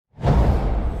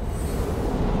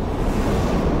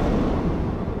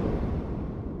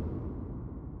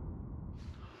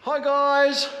Hi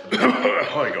guys!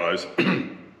 Hi guys.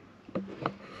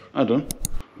 Hold on.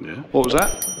 Yeah? What was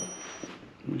that?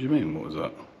 What do you mean, what was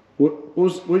that?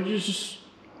 What did you just...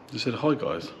 You said hi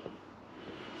guys.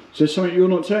 Is there something you're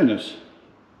not telling us?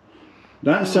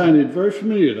 That sounded very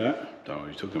familiar, that. Don't know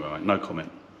what you're talking about, mate. No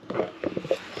comment.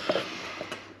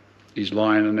 He's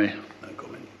lying, isn't he? No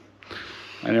comment.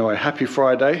 Anyway, happy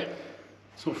Friday.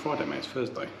 It's not Friday, mate, it's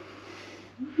Thursday.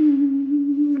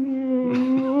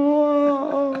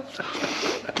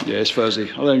 Yeah, it's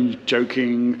Thursday. I'm only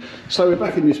joking. So we're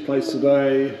back in this place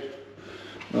today.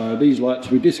 These lights,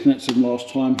 we disconnected them last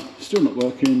time. Still not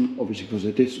working, obviously because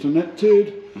they're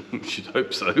disconnected. Should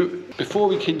hope so. Before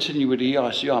we continue with the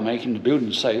ICR making the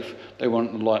building safe, they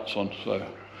want the lights on. So,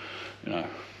 you know,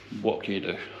 what can you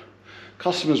do?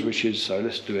 Customers' wishes, so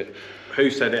let's do it.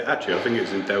 Who said it? Actually, I think it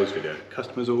was in Dale's video.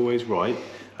 Customers are always right,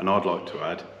 and I'd like to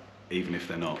add, even if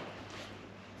they're not.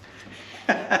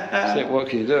 So what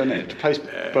can you do, innit? The place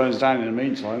burns down in the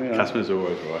meantime, you know. Customers are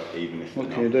always right, even if they're not.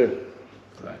 What can you do?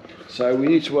 So we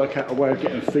need to work out a way of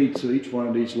getting a feed to each one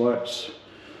of these lights.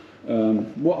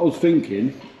 What I was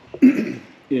thinking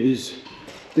is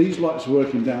these lights are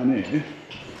working down here.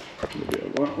 A bit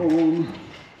of light on.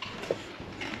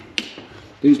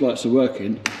 These lights are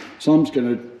working, so I'm just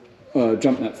going to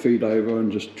jump that feed over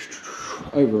and just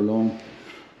over along,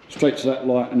 straight to that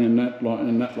light and then that light and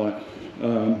then that light.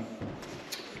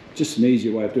 Just an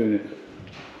easier way of doing it.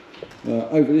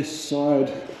 Over this side,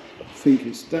 I think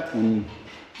it's that one.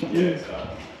 That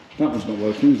one's not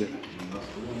working, is it?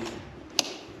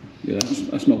 Yeah,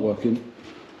 that's not working.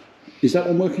 Is that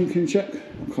one working? Can you check?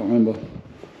 I can't remember.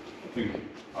 I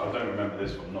don't remember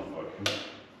this one not working.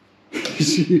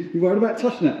 You worried about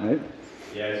touching that, mate?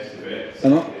 Yeah, just a bit.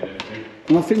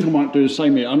 And I think I might do the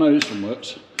same here. I know this one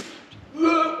works.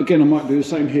 Again, I might do the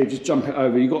same here. Just jump it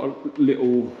over. You've got a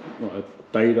little like a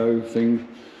dado thing.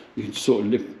 You can sort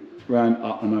of lift round,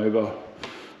 up and over.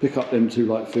 Pick up them two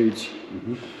light feeds.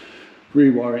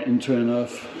 Rewire it into an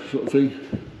earth sort of thing.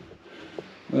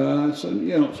 So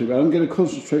yeah, not too bad. I'm going to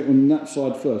concentrate on that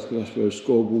side first because that's where the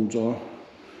scoreboards are.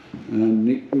 And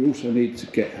we also need to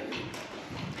get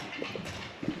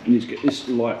this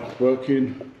light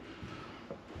working.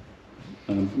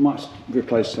 Might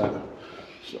replace that.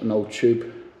 It's an old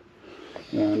tube.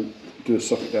 And do a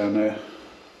socket down there.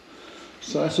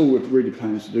 So that's all we're really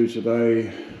planning to do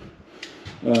today.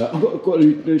 I've got a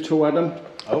new tool, Adam.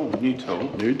 Oh, new tool.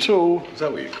 New tool. Is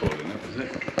that what you're calling it, is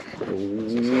it? Oh,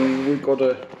 we've got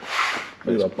a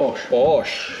Bosch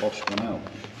one out.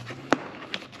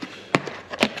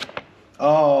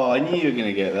 Oh, I knew you were going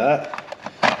to get that.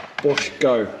 Bosch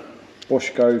Go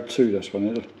 2, that's one,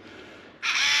 isn't it?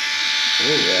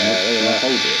 Oh yeah,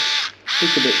 hold it.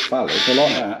 It's a bit phallic. So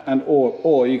like that, and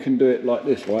or you can do it like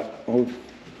this, right? I'll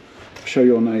show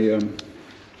you on a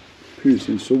previous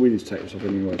install. We need to take this off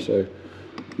anyway, so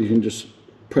you can just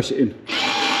press it in.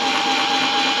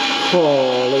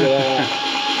 Oh, look at that.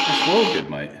 That's well good,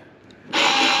 mate.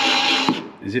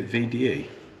 Is it VDE?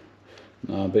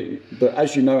 No, but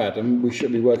as you know, Adam, we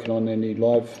shouldn't be working on any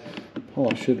live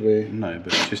parts, should we? No,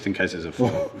 but just in case there's a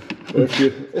fault. Or if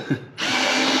you...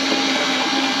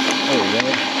 Oh,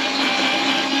 yeah.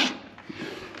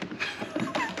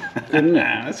 Good, isn't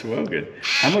it? That's well good.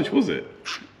 How much was it?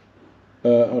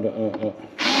 Hold on.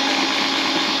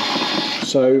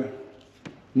 So,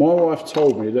 my wife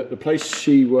told me that the place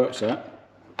she works at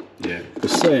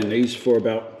is selling these for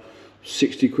about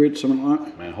 60 quid, something like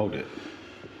that. Man, hold it.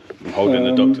 I'm holding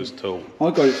the doctor's tool.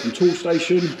 I got it from Tool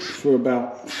Station for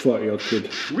about 30 odd quid.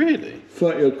 Really?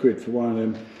 30 odd quid for one of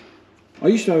them. I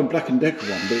used to have a Black & Decker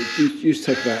one, but it used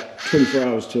to take about 24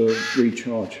 hours to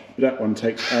recharge. That one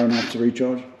takes an hour and a half to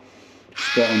recharge.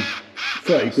 Spot on.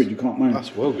 30 quid, you can't moan.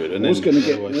 That's well good. And I was going to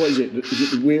get, what is it?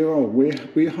 Is it the Weir or Weir?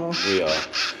 We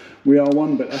are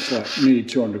one, but that's like nearly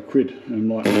 200 quid.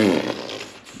 And I'm like,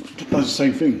 it does the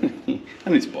same thing.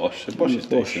 And it's Bosch. So Bosch is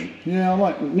decent. Yeah, I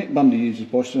like Nick Bundy uses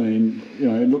Bosch. I mean, you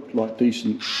know, it looked like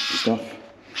decent stuff.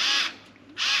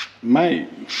 Mate,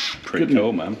 pretty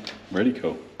cool, man. Really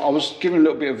cool. I was giving a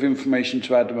little bit of information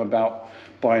to Adam about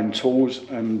buying tools,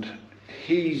 and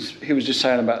he was just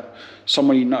saying about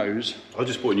someone he knows. I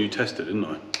just bought a new tester, didn't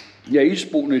I? Yeah, you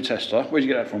just bought a new tester. Where'd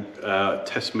you get that from?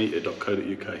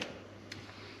 Testmeter.co.uk.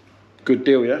 Good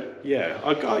deal, yeah? Yeah,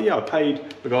 I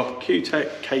paid. We got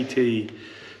Q-Tech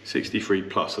KT63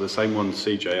 Plus, so the same one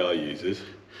CJR uses.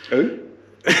 Who?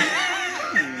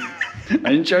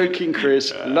 I'm joking,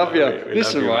 Chris. Love you.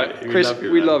 Listen, right, Chris,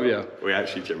 we love you. We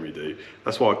actually generally do.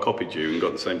 That's why I copied you and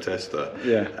got the same tester.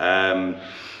 Yeah.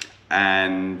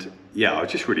 And yeah, I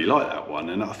just really like that one.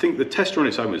 And I think the tester on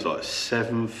its own was like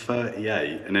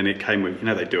 $738, and then it came with, you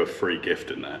know, they do a free gift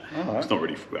in there. Right. It's not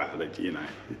really, you know,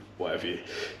 whatever.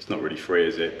 It's not really free,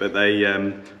 is it? But they,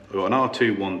 I got an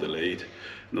R2 Wander lead,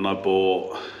 and then I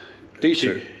bought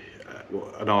D2.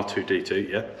 An R2 D2,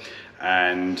 yeah.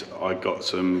 And I got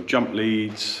some jump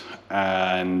leads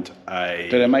and a.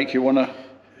 Do they make you wanna?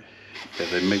 Yeah,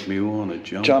 they make me wanna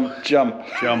jump. Jump.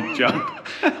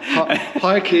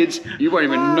 Hi kids, you won't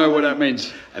even know what that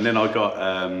means. And then I got,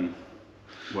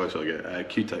 what else did I get? A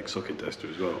Q-Tech socket tester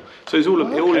as well. So it's all in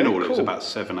all, cool. It was about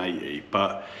 $780.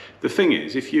 But the thing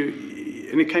is,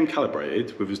 and it came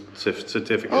calibrated with a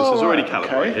certificate, so it's already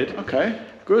calibrated. Okay,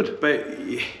 good. But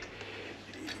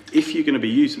if you're going to be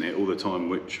using it all the time,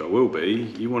 which I will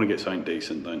be, you want to get something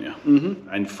decent, don't you? Mm-hmm.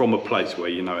 And from a place where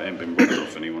you know it ain't been robbed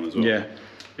off anyone as well. Yeah.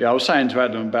 Yeah, I was saying to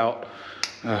Adam about,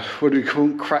 what do we call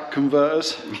them, crack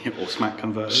converters? Or smack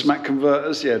converters. Smack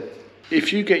converters, yeah.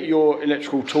 If you get your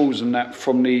electrical tools and that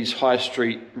from these high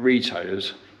street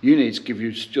retailers, you need to give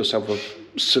yourself a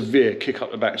severe kick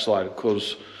up the backside,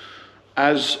 because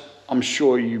as I'm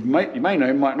sure you may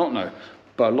know, might not know,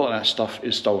 but a lot of that stuff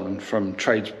is stolen from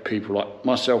tradespeople like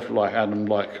myself, like Adam,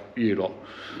 like you lot.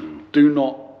 Do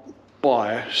not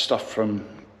buy stuff from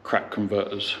crack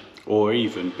converters. Or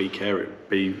even be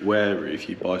wary if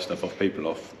you buy stuff off people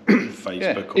off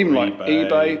Facebook or even eBay. Like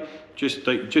eBay.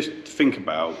 Just think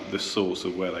about the source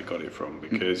of where they got it from,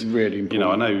 because really important. You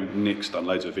know, I know Nick's done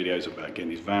loads of videos about getting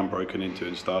his van broken into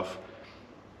and stuff.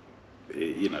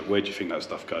 You know, where do you think that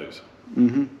stuff goes?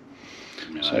 Mm-hmm.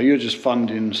 You know? So you're just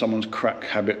funding someone's crack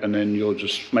habit, and then you're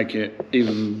just making it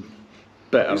even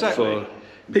better for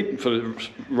the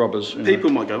robbers. People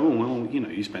might go, oh well, you know,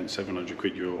 you spent 700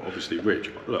 quid, you're obviously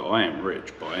rich. Look, I am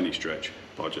rich by any stretch,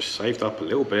 but I just saved up a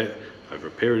little bit over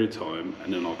a period of time,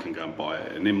 and then I can go and buy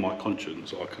it. And in my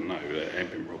conscience, I can know that it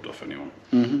ain't been robbed off anyone.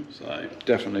 Mm-hmm. So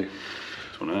definitely,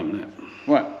 it's one of them, isn't it?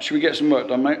 Right, should we get some work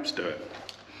done, mate? Let's do it.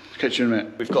 Catch you in a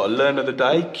minute. We've got a learn of the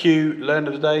day. Cue learn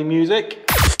of the day music.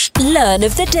 Learn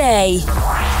of the day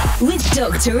with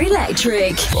Dr.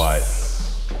 Electric. Right.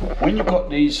 When you've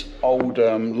got these old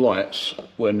lights,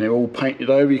 when they're all painted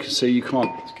over, you can see you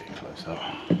can't. Let's get close up.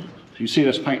 You see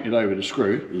that's painted over the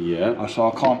screw. Yeah.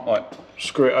 So I can't like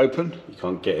screw it open. You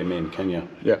can't get him in, can you?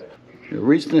 Yeah. The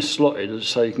reason it's slotted is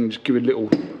so you can just give it a little.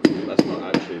 That's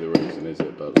not actually the reason, is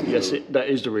it? But yes, that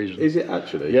is the reason. Is it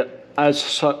actually? Yeah. As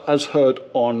heard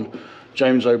on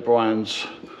James O'Brien's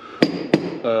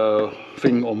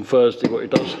thing on Thursday, what he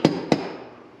does.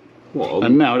 What?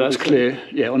 And now that's clear.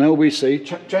 Yeah, on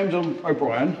LBC, James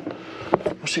O'Brien.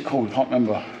 What's it called? I can't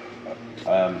remember.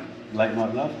 Late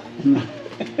Night Love? No.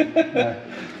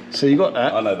 So you got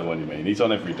that. I know the one you mean. He's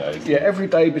on every day. Yeah, every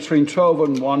day between 12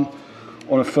 and 1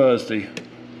 on a Thursday,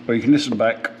 where you can listen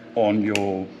back on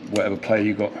your whatever player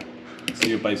you got. So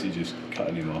you're basically just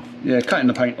cutting him off. Yeah, cutting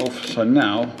the paint off. So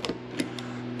now,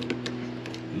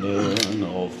 learn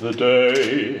of the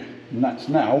day. And that's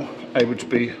now able to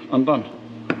be undone.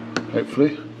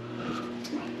 Hopefully.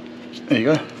 There you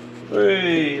go.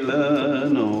 We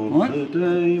learn of the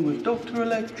day with Dr.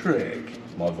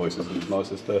 Electric. My voice isn't as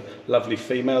nice as the lovely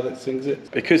female that sings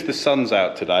it. Because the sun's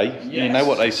out today, You know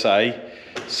what they say,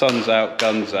 sun's out,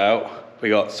 guns out. We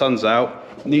got sun's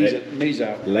out, knees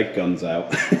out, leg guns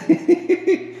out.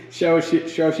 show us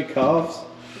your calves.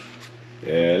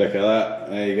 Yeah, look at that.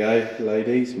 There you go,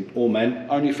 ladies or men.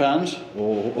 OnlyFans.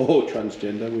 Or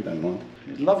transgender, we don't mind.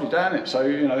 It's lovely down it, so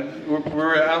you know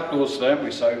we're outdoors today, aren't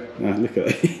we? So look at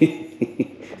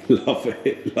it. Love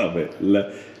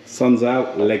it. Sun's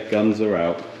out, leg guns are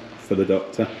out for the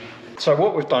doctor. So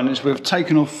what we've done is we've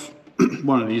taken off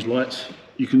one of these lights.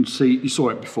 You can see, you saw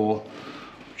it before.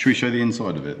 Should we show the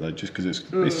inside of it though, just because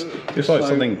it's like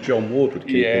something John Ward would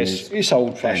keep? Yeah, it's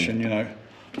old fashioned, you know,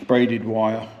 braided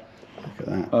wire. Look at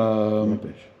that.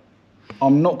 Rubbish.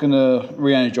 I'm not going to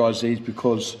re-energise these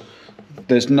because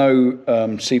there's no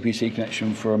CPC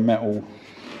connection for a metal.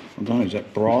 I don't know, is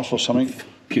that brass or something?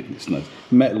 Goodness knows.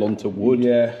 Metal onto wood.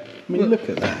 Yeah. I mean, look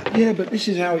at that. Yeah, but this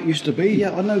is how it used to be.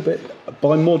 Yeah, I know, but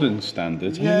by modern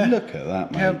standards, I mean, look at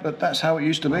that, mate. Yeah, but that's how it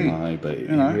used to be. No, but you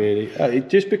know, really,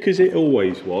 just because it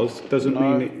always was doesn't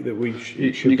mean that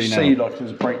it should be now. You can see like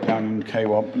there's a breakdown in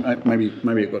K1.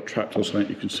 Maybe it got trapped or something.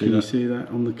 You can see that. Can you see that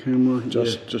on the camera?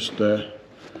 Just there.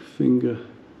 Finger.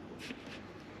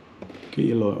 Get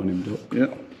your light on him, Doc.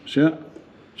 Yeah, see that?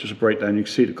 Just a breakdown. You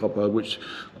can see the copper, which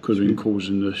could have been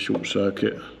causing the short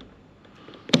circuit.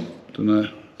 Don't know.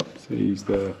 So he's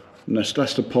there. And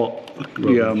that's the pot.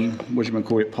 The what do you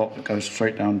call it? Pot that goes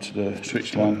straight down to the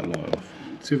switch line.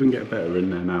 See if we can get better in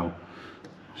there now.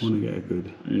 I want to get a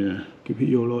good. Yeah. Can you put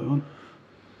your light on?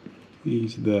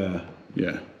 He's there.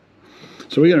 Yeah.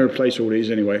 So we're going to replace all these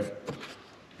anyway.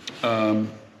 No,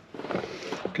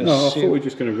 I thought we were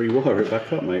just going to rewire it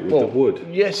back up, mate, with the wood.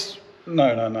 Yes. No.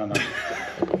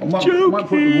 I might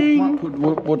put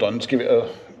wood on to give it a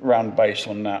round base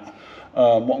on that.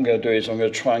 What I'm going to do is I'm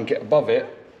going to try and get above it,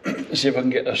 see if I can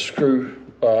get a screw,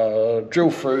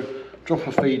 drill through, drop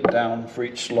a feed down for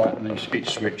each light and each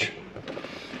switch.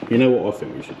 You know what I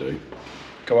think we should do?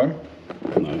 Go on.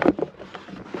 No.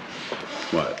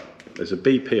 Right, there's a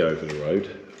BP over the road.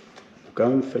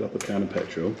 Go and fill up a can of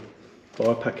petrol,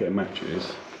 buy a packet of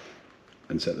matches,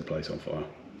 and set the place on fire.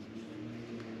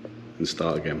 And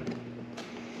start again.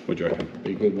 What do you reckon?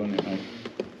 Be good, wouldn't it, mate?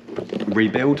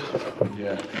 Rebuild?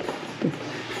 Yeah.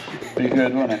 Be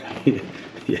good, wouldn't it?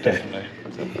 Yeah. Definitely.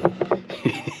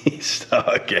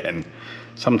 Start again.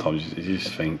 Sometimes you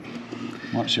just think.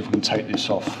 Might see if we can take this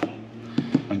off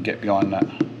and get behind that.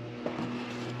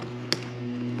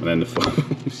 And then the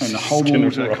whole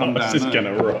wall's going to come down. It's going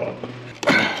to rot.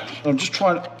 I'm just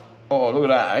trying to. Oh, look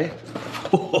at that, eh?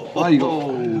 Oh, you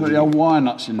got the old wire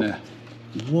nuts in there.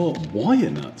 What? Wire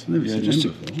nuts? I've never seen just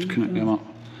them to before. connect them up.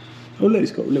 Oh, look,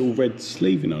 it's got a little red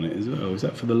sleeving on it as well. Is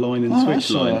that for the line and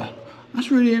switch line? That's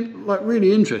really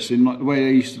interesting, like the way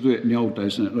they used to do it in the old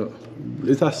days, isn't it? Look.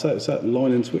 Is that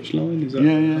line and switch line? Is that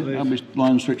Yeah, that'll be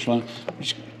line and switch line.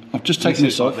 I've just taken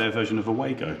this off. Like their version of a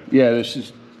Wago. Yeah, this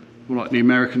is like the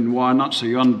American wire nut, so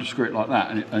you unscrew it like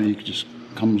that and it just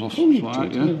comes off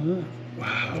like that, yeah.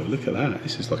 Wow, look at that.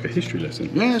 This is like a history lesson.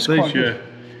 Yeah, it's quite good.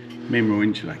 Mineral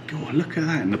insulate. God, look at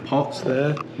that in the pots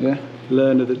there. Yeah.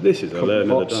 This is a learn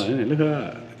of the pots. day, isn't it? Look at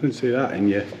that. You couldn't see that in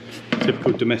your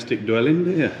typical domestic dwelling,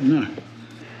 do you? No.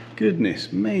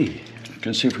 Goodness me. You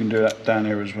can see if we can do that down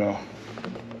here as well.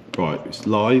 Right, it's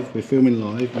live. We're filming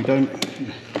live.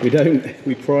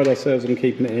 We pride ourselves on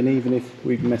keeping it in, even if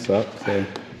we mess up. So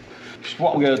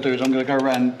what I'm going to do is I'm going to go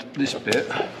around this bit,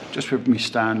 just with me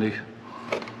Stanley.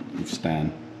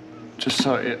 Stan. Just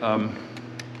so it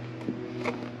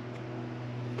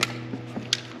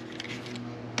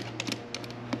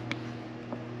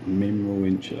Mineral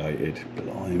insulated.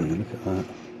 Blimey, look at that.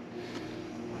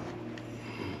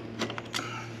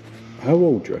 How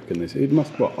old do you reckon this? It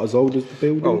must be as old as the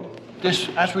building? Oh, this,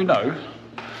 as we know,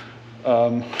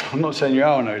 I'm not saying you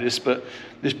all know this, but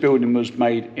this building was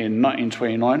made in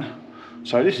 1929.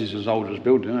 So this is as old as the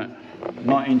building, isn't it?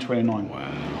 1929.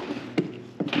 Wow.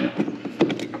 Yeah.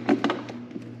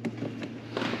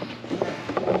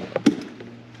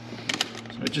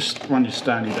 So just run your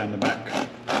Stanley down the back.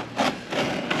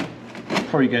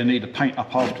 Probably going to need to paint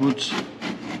up afterwards.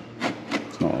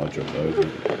 It's not our job though, is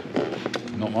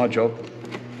it? Not my job.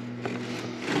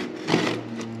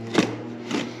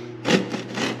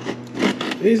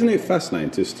 Isn't it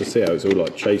fascinating just to see how it's all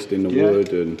like chased in the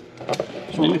wood and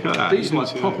So look at that. These are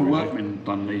like proper workmen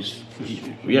done these.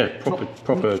 yeah,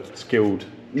 proper skilled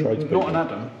tradespeople. Not an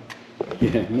Adam.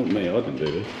 Yeah, not me. I didn't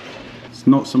do this. It's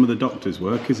not some of the doctor's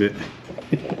work, is it?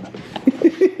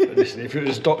 Listen, if it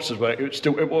was doctor's work, it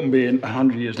wouldn't be in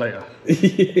 100 years later.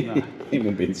 Yeah. No. It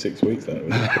wouldn't be in 6 weeks though.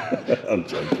 I'm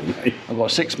joking, mate. I've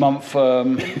got a 6-month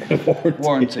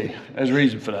warranty. There's a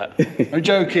reason for that. I'm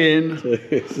joking.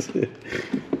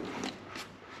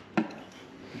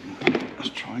 Let's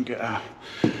try and get out.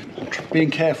 Being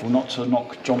careful not to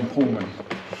knock John Pullman.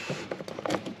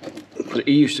 Because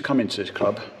he used to come into this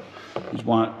club.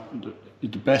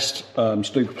 He's the best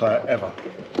snooker player ever.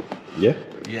 Yeah?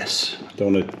 Yes.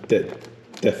 Don't want to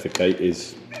defecate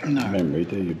his memory,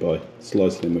 do you, by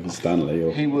slicing him with a Stanley?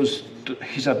 Or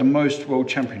He's had the most world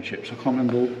championships. I can't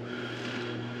remember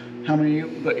how many,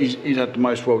 but he's had the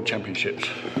most world championships.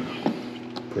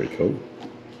 Pretty cool.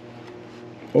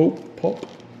 Oh, pop.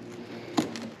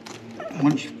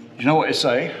 You know what they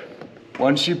say?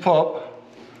 Once you pop,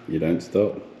 you don't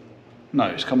stop. No,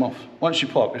 it's come off. Once you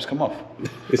pop, it's come off.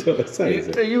 Is that what they say? Is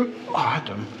it?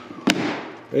 Adam.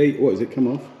 Hey, what, does it come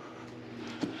off?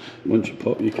 Once you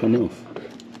pop, you come off.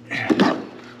 Yeah.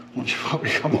 Once you pop,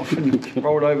 you come off and you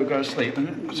roll over, go to sleep, isn't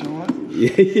it? That's all right. Yeah,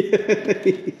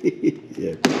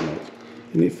 yeah, pretty much.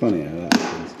 Isn't it funny how that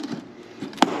happens?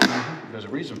 There's a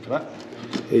reason for that.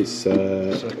 It's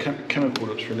a chemical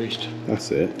that's released.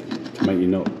 That's it. To make you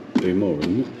not do more,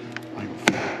 isn't it? I ain't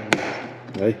got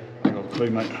a clue. Hey? I ain't got a clue,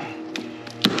 mate.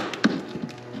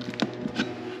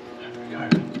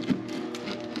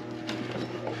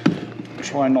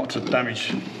 Try not to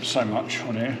damage so much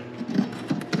on here.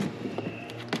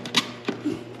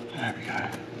 There we go.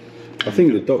 I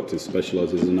think the doctor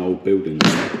specialises in old buildings.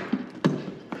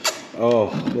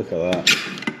 Oh, look at that.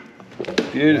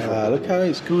 Beautiful. Look how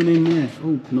it's gone in there.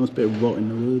 Oh, nice bit of rot in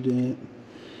the wood, yeah.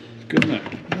 Good, isn't it?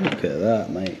 Look at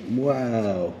that, mate.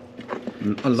 Wow.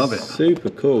 I love it. Super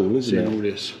cool, isn't Seeing it? all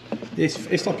this.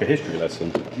 It's like a history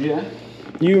lesson. Yeah.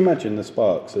 You imagine the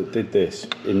Sparks that did this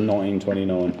in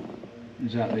 1929.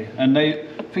 Exactly. And the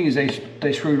thing is,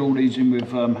 they screwed all these in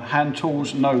with hand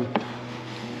tools. No.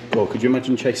 God, could you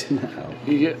imagine chasing that out?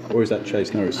 Yeah. Or is that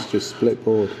chase? No, it's just split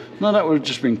board. No, that would have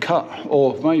just been cut,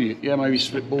 or maybe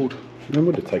split board. It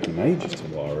would have taken ages to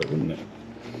wire it, wouldn't it?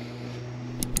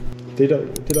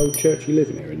 Did old Churchy live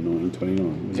in here in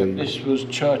 1929? This was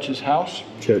Church's house.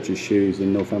 Church's Shoes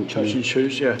in Northampton. Church's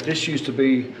Shoes, yeah. This used to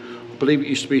be, I believe it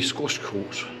used to be squash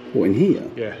courts. What, in here?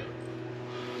 Yeah.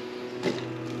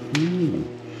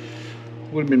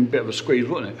 Would have been a bit of a squeeze,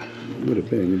 wouldn't it? Would have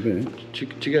been a bit. To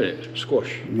get it,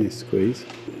 squash. Yeah, squeeze.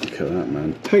 Look at that,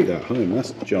 man. Take that home.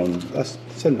 That's John.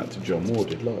 Send that to John Ward.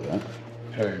 He'd like that.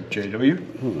 JW.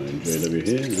 Oh, JW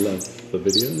here. Love the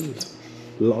videos.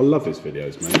 I love his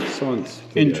videos, mate. Science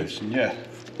videos. Interesting, yeah.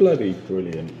 Bloody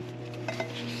brilliant.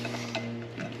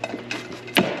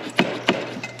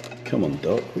 Come on,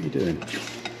 Doc. What are you doing?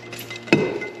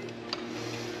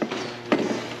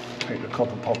 Take the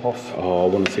copper pop off. Oh, I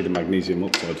want to see the magnesium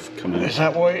oxide come out. Is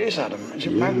that what it is, Adam? Is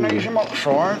it magnesium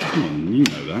oxide? Come on, you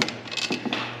know that.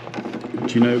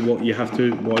 Do you know what you have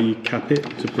to, why you cap it?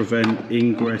 To prevent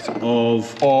ingress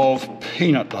of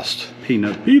peanut dust.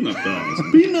 Peanut dust.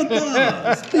 Peanut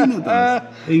dust. Peanut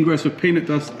dust. Ingress of peanut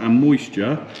dust and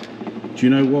moisture. Do you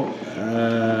know what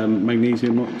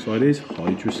magnesium oxide is?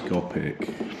 Hygroscopic.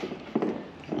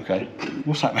 Okay.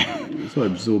 What's that mean? So it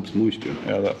absorbs moisture.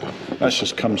 Yeah, that's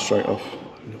just come straight off.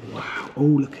 Wow. Oh,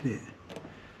 look at it.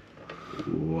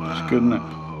 Wow. It's good, isn't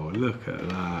it? Look at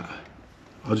that.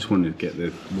 I just wanted to get the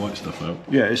white stuff out.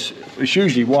 Yeah, it's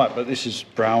usually white, but this is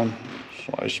brown.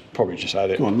 So it's probably just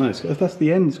add it. Go on, no, that's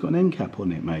the end. It's got an end cap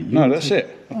on it, mate. No, that's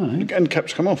it. Oh, The end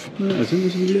cap's come off. no, there's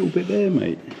a little bit there,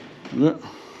 mate. Yeah.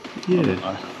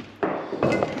 Yeah.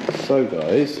 So,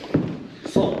 guys.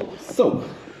 So.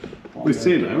 We're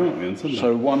seeing now, aren't we, on Sunday?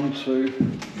 So 1, 2,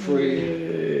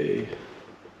 3,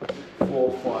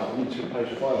 4, 5. Into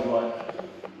page 5, right?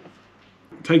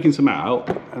 Taking some out,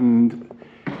 and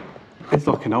it's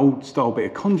like an old style bit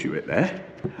of conduit there.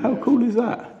 How cool is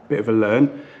that? Bit of a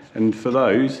learn. And for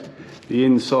those, the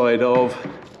inside of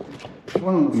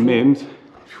MIMS.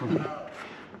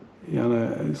 Yeah, no,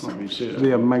 they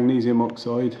have magnesium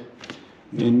oxide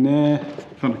in there.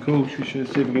 Kind of cool. Should we see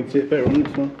if we can see it better on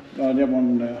this one? The other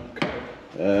one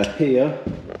Here,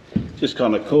 just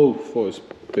kind of cool. Thought it was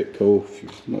a bit cool. If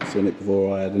you've not seen it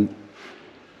before, I hadn't.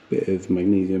 Bit of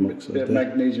magnesium oxide bit of there.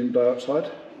 magnesium dioxide.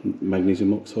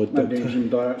 Magnesium oxide. Magnesium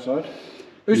dioxide.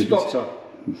 Who's the doctor?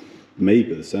 Me,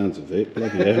 by the sounds of it.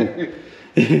 Bloody hell.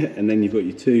 And then you've got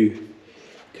your two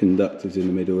conductors in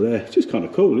the middle there. It's just kind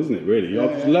of cool, isn't it? Really. We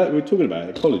were talking about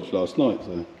it at college last night.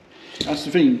 So. That's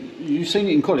the thing. You've seen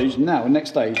it in college. Now, the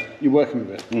next day, you're working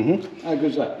with it. How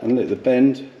good is that? And look, the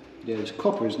bend. Yeah, it's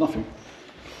copper is nothing.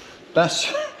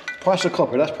 That's price of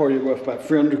copper. That's probably worth about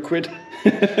 300 quid.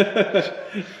 You're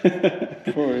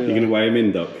going to weigh him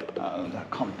in, Doc? I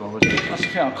can't be bothered. That's the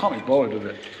thing. I can't be bothered with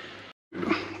it.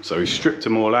 So we stripped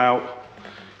them all out.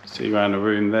 See around the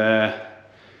room there,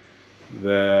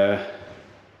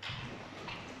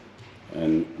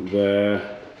 and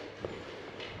there,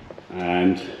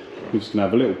 and we're just going to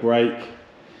have a little break.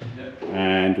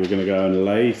 And we're going to go and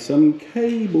lay some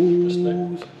cables.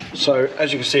 So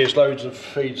as you can see, there's loads of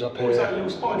feeds up here. Is that a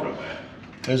little spider up there?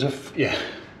 There's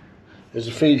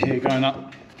a feed here going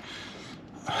up.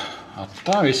 I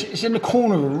don't know. It's in the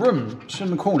corner of a room. It's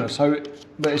in the corner,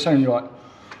 but it's only like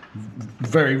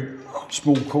very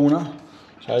small corner.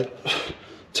 So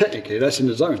technically, that's in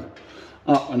the zone.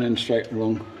 Up and then straight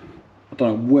along. I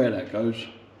don't know where that goes.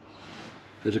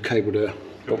 There's a cable there.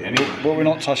 But we're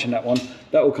not touching that one.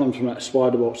 That will come from that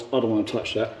spider box. I don't want to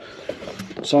touch that.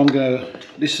 So I'm going to,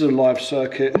 this is a live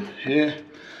circuit here.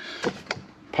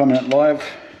 Permanent live.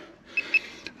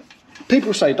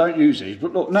 People say don't use these,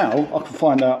 but look, now I can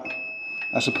find out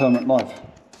that's a permanent live.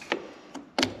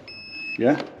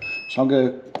 Yeah? So I'm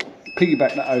going to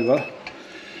piggyback that over,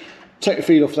 take the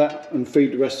feed off that and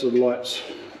feed the rest of the lights,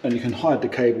 and you can hide the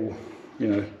cable, you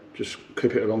know, just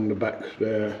clip it along the back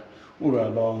there. All the way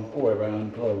along, all the way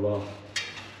around, blah, blah,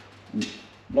 blah.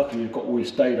 Luckily you've got all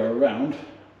this data around,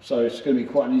 so it's going to be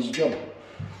quite an easy job.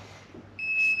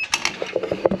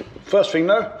 First thing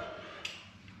though,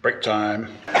 break time.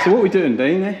 So what are we doing,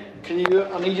 Dean? Can you,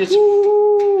 I need you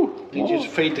to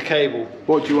feed the cable.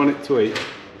 What do you want it to eat?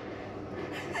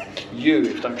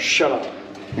 You, don't shut up.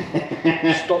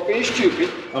 Stop being stupid.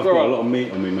 I've got a lot of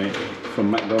meat on me, mate, from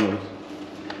McDonald's.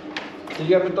 Did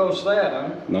you have McDonald's today,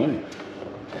 Adam? No.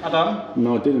 Adam?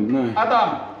 No, I didn't, no.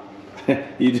 Adam!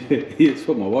 It's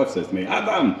what my wife says to me.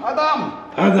 Adam! Adam!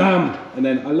 Adam! And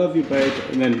then, I love you, babe.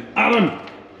 And then, Adam!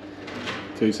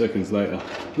 2 seconds later,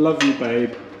 love you,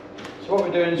 babe. So what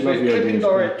we're doing is we're clipping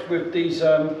direct with these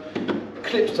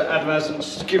clips that Adam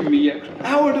hasn't given me yet.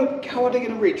 How are they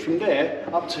going to reach from there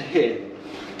up to here?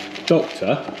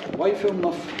 Doctor. Why are you filming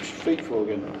off feet for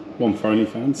again? One for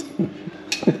OnlyFans.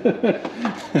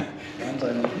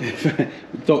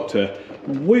 Doctor,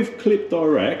 with Clip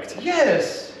Direct,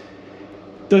 yes.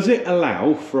 Does it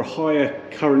allow for a higher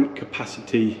current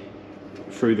capacity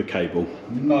through the cable?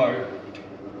 No.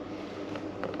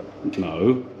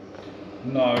 No.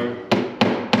 No.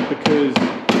 Because...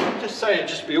 I'm just saying,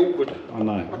 just be awkward. I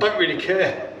know. I don't really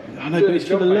care. I know, but it's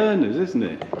for the learners, isn't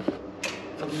it?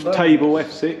 Table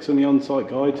F6 on the on-site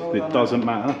guide, it doesn't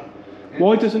matter.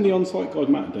 Why doesn't the on-site guide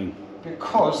matter then?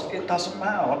 Because it doesn't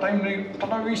matter. I don't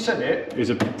know who said it. It's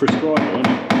a prescriber, isn't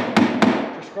it?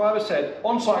 The prescriber said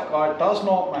on-site guide does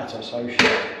not matter. So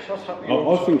shut up.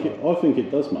 I think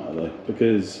it does matter though,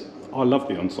 because I love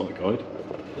the on-site guide.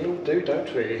 You do,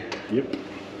 don't we? Yep.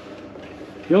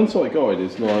 The on-site guide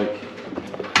is like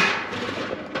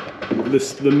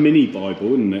the mini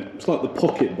Bible, isn't it? It's like the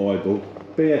pocket Bible.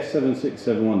 BS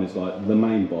 7671 is like the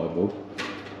main Bible.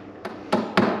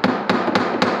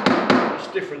 What's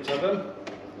the difference, Adam?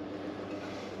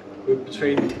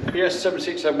 Between BS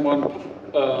 7671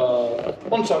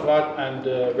 on-site guide and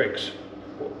regs,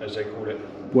 as they call it.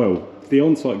 Well, the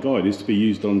on-site guide is to be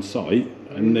used on site,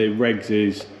 and the regs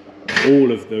is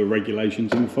all of the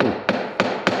regulations in full.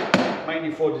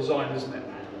 Mainly for design, isn't it?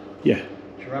 Yeah.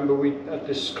 Do you remember we had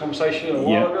this conversation a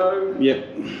while ago? Yep.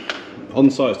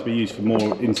 On-site is to be used for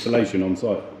more installation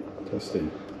on-site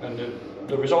testing. And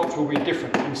the results will be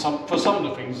different in for some of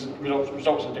the things.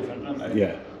 Results are different, aren't they?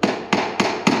 Yeah.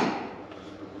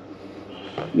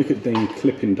 Look at Dean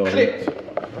clipping direct.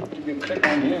 Clip. Give you a clip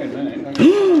on here in a minute.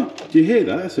 Do you hear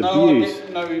that? That's abuse.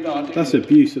 No, I didn't. That's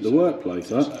abuse at the workplace.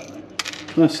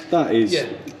 That is. Yeah.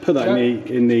 Put that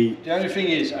in the only thing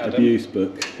is, Adam, abuse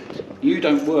book. You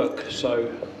don't work, so.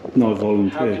 No, I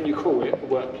volunteer. How can you call it a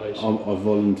workplace? I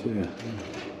volunteer.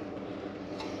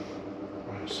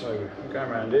 Right, so we're going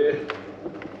around here.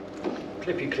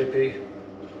 Clippy.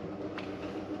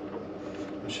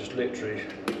 It's just literally.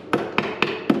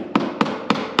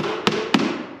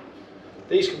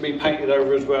 These can be painted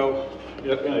over as well.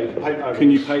 You know, you can paint over.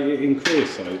 Can you paint it in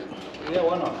creosote? Yeah,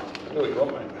 why not? Do what you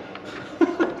want, mate.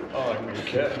 Oh, I don't really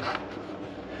care.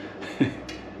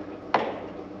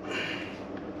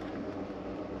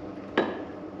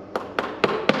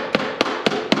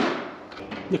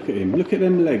 Look at him, look at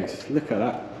them legs, look at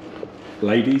that.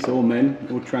 Ladies or men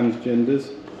or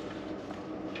transgenders.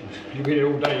 You've been here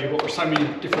all day, you've got so many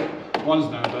different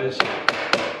ones nowadays.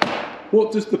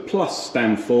 What does the plus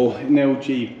stand for in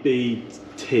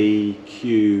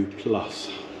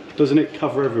LGBTQ+? Doesn't it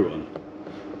cover everyone? I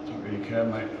don't really care,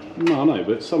 mate. No, I know,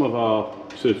 but some of our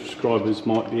subscribers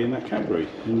might be in that category.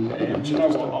 Do you know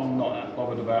what? I'm not that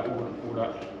bothered about all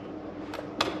that.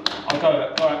 I'll go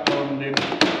out on a limb.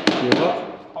 You're what?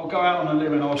 I'll go out on a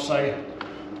limb and I'll say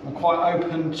I'm quite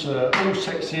open to all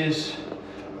sexes,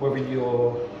 whether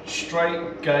you're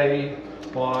straight, gay,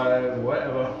 bi,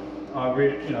 whatever. I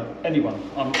really, anyone.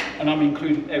 I'm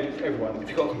including everyone. If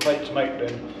you've got a complaint to make,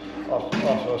 then after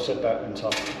I've said that, then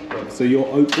tough. Yeah. So you're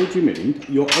open? What do you mean?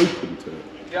 You're open to it?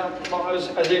 Yeah, but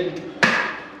as in,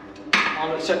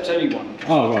 I'll accept anyone.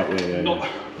 Oh right, yeah. Not.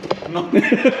 I'm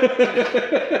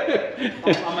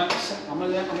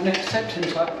an accepting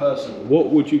type person. What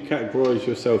would you categorise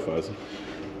yourself as?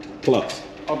 Plus.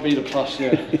 I'll be the plus,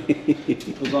 yeah.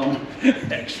 Because I'm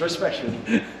extra special.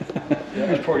 Yeah,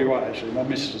 that's probably right, actually. My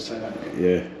missus would say that.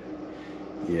 Yeah.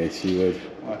 Yeah, she would.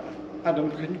 Right.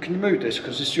 Adam, can you move this?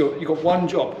 Because you've got one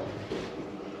job.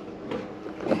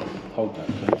 Hold that,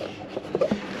 please.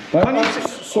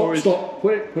 Stop.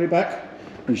 Put it back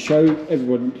and show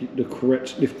everyone the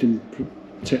correct lifting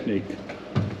technique.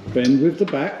 Bend with the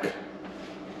back.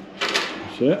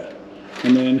 That's it.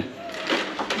 And then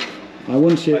I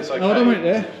want to see it. Okay. Oh, don't wait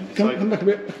there. Come back a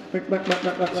bit. Back.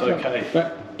 It's okay.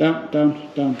 Back. Down.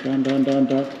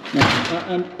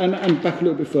 And back a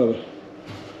little bit further.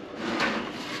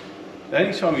 The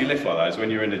only time you lift like that is when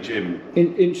you're in the gym.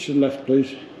 Inch to the left,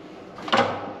 please.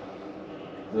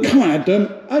 Come on,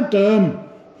 Adam.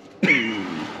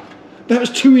 That was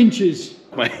 2 inches.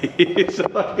 Mate, it's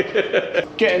like...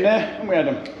 Get in there, haven't we,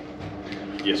 Adam?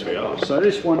 Yes, we are. So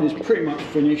this one is pretty much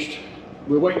finished.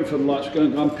 We're waiting for the lights. We're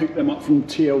going to go and pick them up from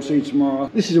TLC tomorrow.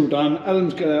 This is all done.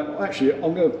 Adam's going to... Actually,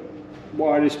 I'm going to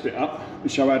wire this bit up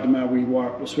and show Adam how we wire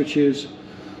up the switches.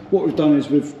 What we've done is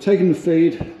we've taken the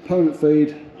feed, permanent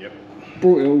feed. Yep.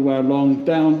 brought it all the way along,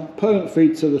 down, permanent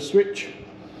feed to the switch,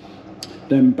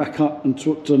 then back up and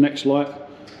to the next light,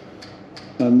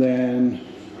 and then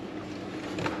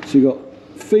so you got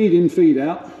feed in, feed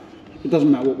out. It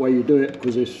doesn't matter what way you do it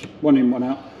because it's one in, one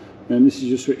out, and this is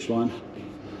your switch line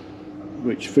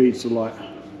which feeds the light.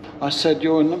 I said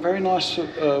you're a very nice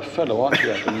fellow, aren't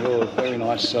you, Adam? You're very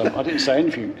nice. I didn't say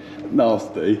anything.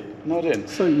 Nasty. No, I didn't.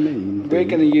 So mean. We're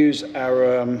going to use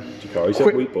our Chikari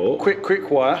set we bought. quick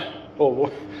wire.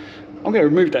 Oh, I'm going to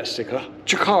remove that sticker.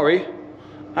 Chikari.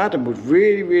 Adam would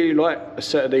really like a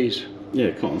set of these.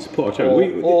 Yeah, come on, support our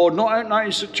channel. Or not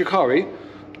only Chikari,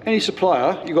 any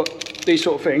supplier. You got these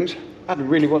sort of things. Adam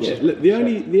really wants it. Look, the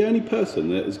only person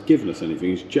that has given us anything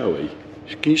is Joey.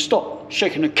 Can you stop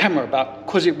shaking the camera about?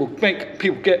 Because it will make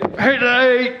people get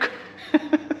headache.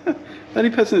 The only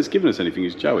person that's given us anything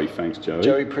is Joey. Thanks, Joey.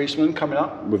 Joey Priestman coming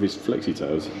up with his flexi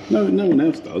tails. No one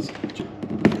else does.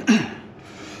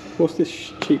 What's this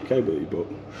cheap cable you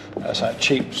bought? That's that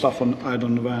cheap stuff I had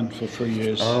on the van for 3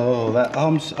 years. Oh, that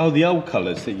the old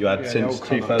colours that you had since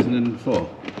 2004.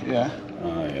 Yeah.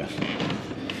 Oh yeah.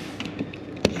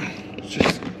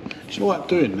 It's all right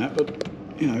doing that, but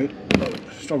you know,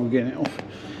 struggle getting it off.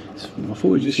 I thought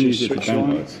we just used it for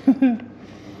downlights.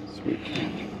 Switch.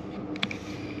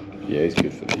 Yeah, it's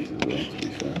good for these as well, to be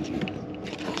fair.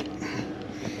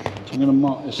 So I'm going to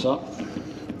mark this up.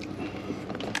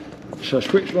 So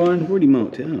switch line. I've already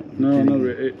marked it up. No, I know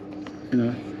it. You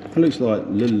know, it looks like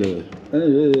Lula.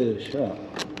 Shut up.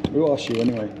 Who asked you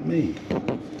anyway? Me.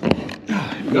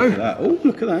 Look at that. Oh,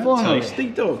 look at that. Finally. Tasty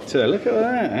doctor. Look at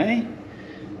that, eh?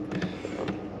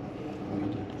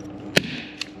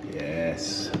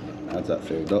 Yes. How's that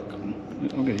feel, Doc?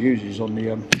 I'm going to use these on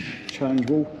the challenge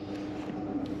wall.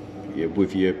 Yeah,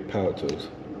 with your power tools.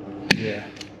 Yeah.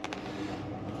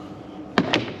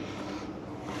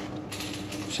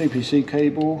 CPC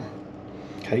cable.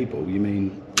 Cable? You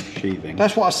mean sheathing?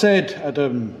 That's what I said,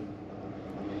 Adam.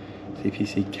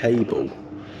 CPC cable?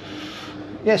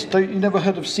 Yes, you never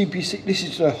heard of CPC? This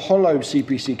is a hollow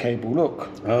CPC cable, look.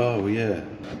 Oh, yeah.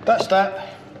 That's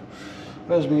that.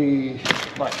 Where's me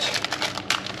light?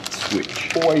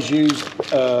 Switch. Always use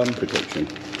protection.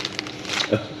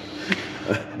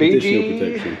 Additional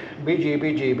protection.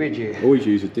 BG. Always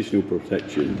use additional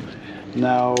protection.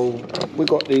 Now, we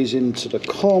got these into the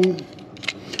com.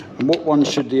 And what one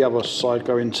should the other side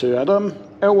go into, Adam?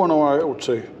 L1 or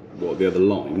L2? What, the other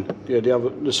line? Yeah,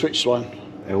 the switch line.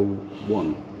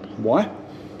 L1. Why?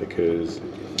 Because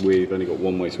we've only got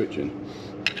one-way switching.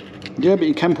 Yeah, but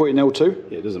you can put it in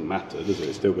L2. Yeah, it doesn't matter, does it?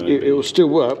 It's still going to be... It will still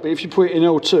work, but if you put it in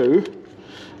L2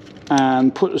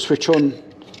 and put the switch on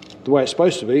the way it's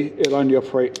supposed to be, it'll only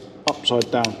operate upside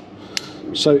down.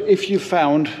 So if you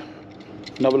found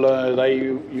another learner today,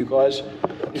 you guys...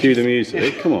 Cue the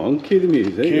music. Come on, cue the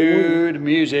music. Cue the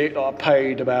music that I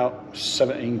paid about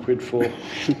 17 quid for.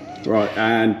 Right,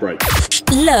 and break.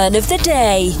 Learn of the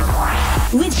day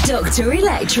with Dr.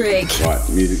 Electric. Right,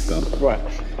 music's done. Right.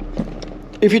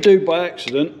 If you do by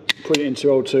accident put it into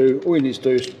L2, all you need to do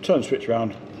is turn the switch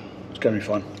around. It's going to be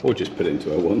fine. Or just put it into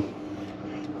L1.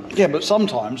 Yeah, but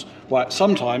sometimes,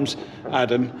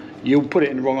 Adam, you'll put it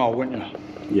in the wrong hole, won't you?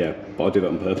 Yeah, but I do that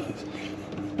on purpose.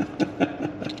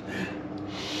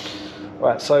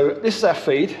 Right, so this is our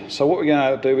feed. So what we're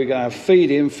going to do, we're going to have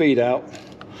feed in, feed out,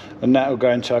 and that will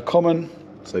go into our common.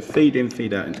 So feed in,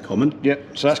 feed out into common.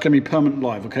 Yep, so that's going to be permanent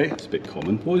live, okay? It's a bit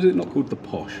common. Why is it not called the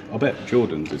posh? I bet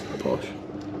Jordan's is the posh.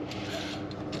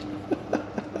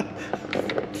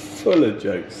 Full of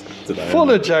jokes today.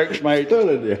 Full of jokes, mate. Full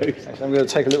of jokes. So I'm going to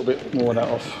take a little bit more of that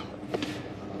off.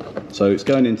 So it's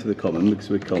going into the common because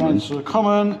we're common. Into the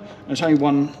common, and it's only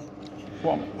one.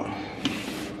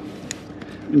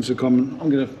 Into the common. I'm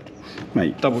going to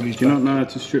double these do you back. not know how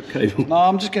to strip cable? No,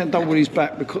 I'm just going to double these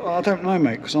back because I don't know,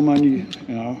 mate, because I'm only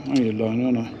a learner,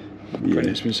 aren't I?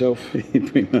 Apprentice myself.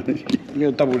 Pretty much. I'm going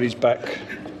to double these back.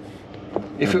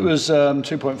 If it was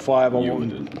 2.5,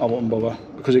 I wouldn't bother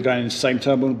because they're going in the same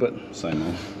terminal, but same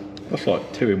hole. That's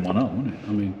like 2 in 1 hole, isn't it?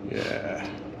 I mean, yeah.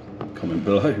 Comment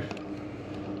below.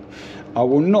 I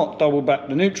will not double back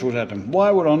the neutrals, Adam.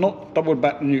 Why would I not double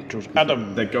back the neutrals,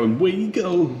 Adam? They're going, we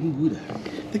go.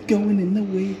 They're going in the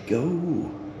we go.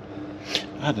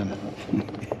 Adam,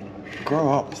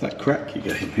 grow up. It's that crack you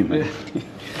gave me, man.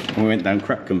 We went down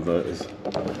crack converters.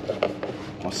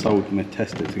 I sold my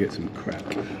tester to get some crack.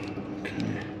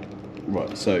 Okay.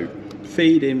 Right, so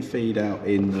feed in, feed out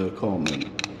in the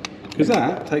common. Because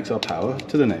that takes our power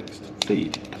to the next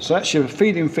feed. So that's your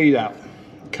feed in, feed out.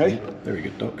 Okay. Yeah, very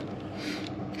good, Doc.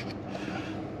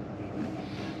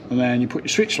 And then you put your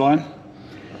switch line.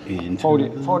 Fold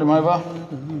him over.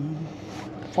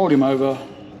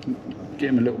 get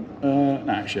him a little. No,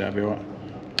 actually, that'd be alright.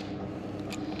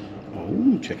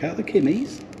 Oh, check out the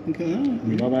Kimmies. Look at that.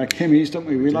 We love our Kimmies, don't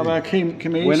we? We love our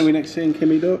Kimmies. When are we next seeing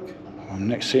Kimmy, Doc? I'm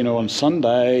next seeing her on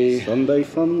Sunday. Sunday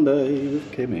fun day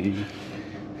with Kimmy.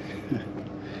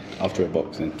 After her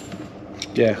boxing.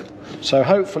 Yeah. So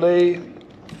hopefully,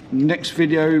 next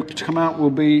video to come out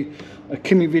will be a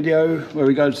Kimmy video where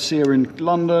we go to see her in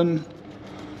London.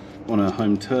 On her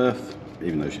home turf,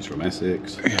 even though she's from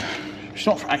Essex. Yeah. She's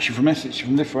not actually from Essex, she's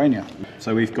from Lithuania.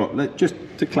 So we've got, just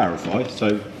to clarify,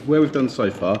 so where we've done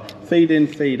so far, feed in,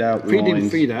 feed out Feed in,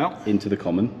 lines feed out. into the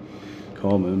common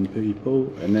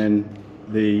people, and then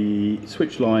the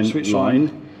switch line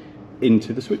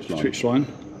into the switch line. Switch line.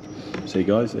 See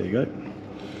guys, there you go.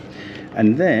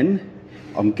 And then,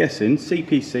 I'm guessing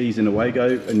CPC's in away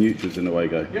go and neutrals in away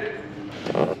go. Yeah.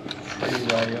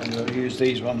 Anyway, I'm going to use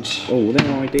these ones. Oh,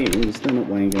 they're ideals, they're not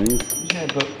weighing games. Yeah,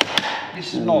 but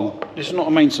this is not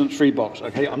a maintenance free box,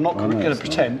 okay? I'm not going to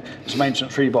pretend it's a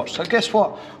maintenance free box. So guess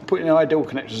what? I'm putting the ideal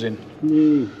connectors in.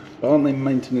 Aren't they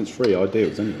maintenance free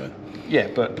ideals anyway? Yeah,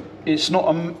 but it's not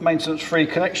a maintenance free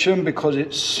connection because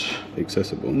it's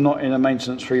accessible. Not in a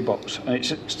maintenance free box, and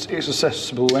it's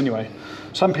accessible anyway.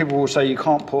 Some people will say you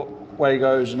can't put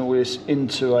Wagos and all this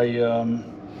into a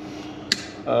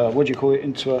what do you call it?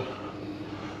 Into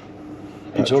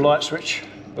a light switch,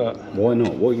 but why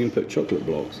not? What are you going to put chocolate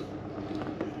blocks?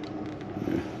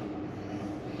 Yeah.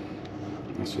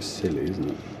 That's just silly, isn't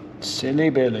it? Silly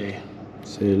Billy.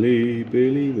 Silly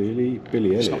Billy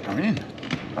Elliot. It's not coming in.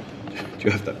 Do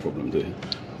you have that problem, do you?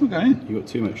 Okay. You've got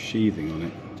too much sheathing on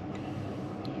it.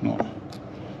 Not.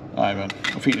 I haven't.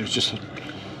 I think it was just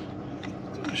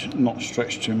not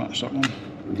stretched too much, that one.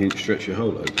 You didn't stretch your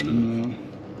hole open.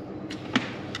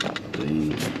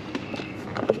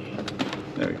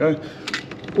 There we go.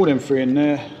 All them three in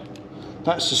there.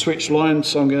 That's the switch line,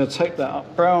 so I'm going to tape that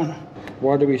up brown.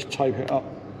 Why do we tape it up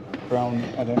brown?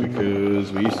 I don't know.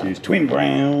 Because we used to use twin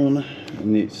brown,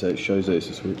 and it shows that it's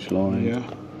a switch line. Yeah.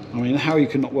 I mean, how you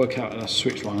can not work out a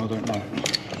switch line, I don't know.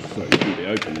 Well, you shouldn't be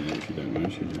opening it if you don't know,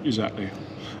 should you? Exactly.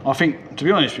 I think, to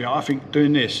be honest with you, I think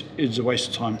doing this is a waste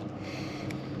of time.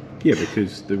 Yeah,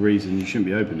 because the reason you shouldn't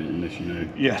be opening it unless you know.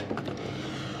 Yeah.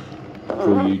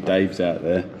 For all you Daves out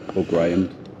there, or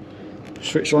Graham.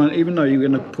 Switch line, even though you're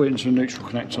going to put it into a neutral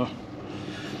connector.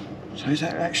 So is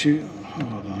that actually, I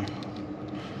don't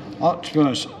know. To be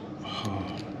honest.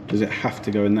 Does it have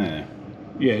to go in there?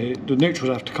 Yeah, the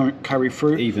neutrals have to carry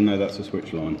through. Even though that's a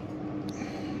switch line?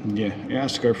 Yeah, it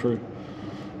has to go through.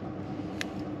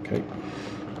 Okay.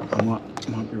 I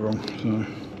might be wrong. So.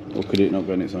 Or could it not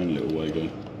go in its own little way, go?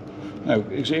 No,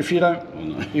 if you don't, Oh,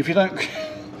 no. if you don't,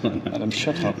 Adam,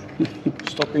 shut up.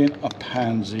 Stop being a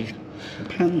pansy. A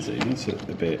pansy? That's a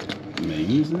bit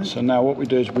mean, isn't it? So now what we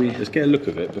do is Let's get a look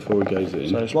of it before it goes in.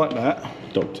 So it's like that.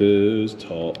 Doctor's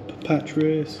top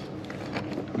pattress.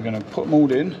 We're going to put them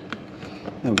all in.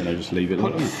 I'm going to just leave it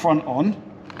Put like the that. front on,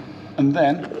 and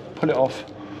then pull it off.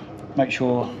 Make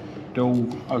sure they're all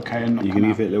okay and not You're come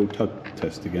going out. to give it a little tug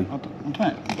test again? I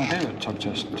do a tug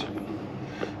test.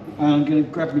 And I'm going to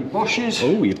grab me Bosches.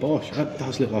 Oh, your Bosch. That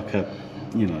does look like a,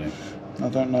 you know, I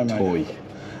don't know, mate. toy.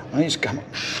 I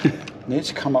need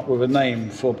to come up with a name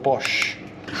for Bosch.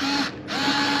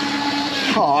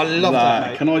 Oh, I love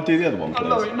that, mate. Can I do the other one, please?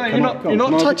 No, you're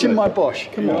not touching my Bosch.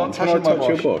 Come on, can I touch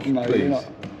your Bosch, No, please? you're not.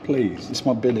 Please. It's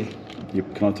my Billy.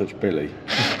 Can I touch Billy?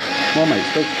 My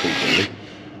mate's dog's called Billy.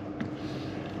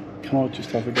 Can I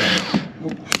just have a go?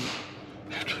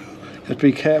 Have to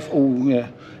be careful. Oh, yeah.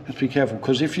 Have to be careful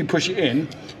because if you push it in,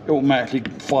 it automatically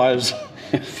fires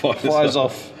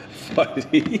off.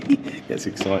 Gets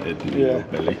excited. Yeah.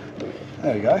 Billy.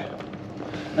 There we go.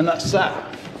 And that's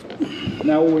that.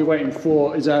 Now all we're waiting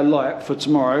for is our light for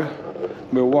tomorrow.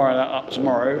 We'll wire that up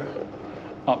tomorrow.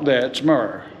 Up there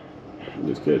tomorrow.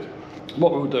 Looks good.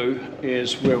 What we'll do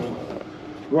is we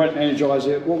won't energise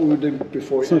it. What we'll do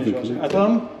before we energise it.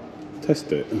 Adam?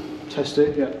 Test it. Test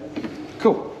it, yeah.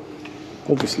 Cool.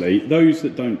 Obviously, those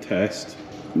that don't test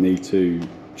need to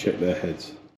check their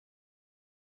heads.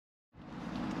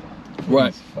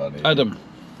 Right, Funny. Adam.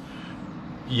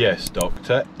 Yes,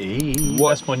 Dr. E. What?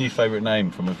 That's my new favourite name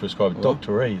from a prescriber.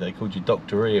 Dr. E. They called you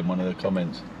Dr. E in one of the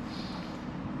comments.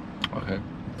 Okay.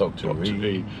 Dr.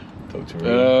 E. Dr.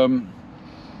 E.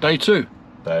 Day 2.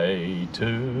 Day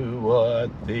 2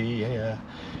 at the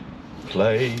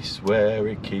place where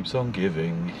it keeps on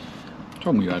giving.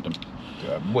 Tell me, Adam.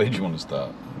 Where do you want to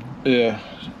start? Yeah.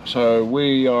 So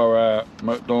we are at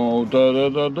McDonald's.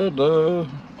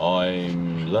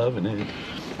 I'm loving it.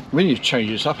 We need to change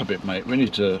this up a bit, mate. We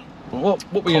need to. What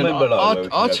we Comment gonna? below where we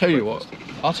can I'll go tell for you what.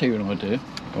 I'll tell you an idea.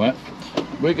 Right.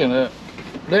 We're gonna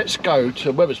let's go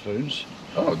to Wetherspoons.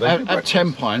 Oh, have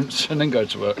 10 pints and then go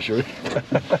to work, shall we?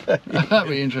 That'd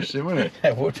be interesting, wouldn't it?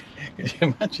 Yeah, could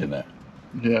you imagine that?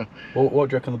 Yeah. What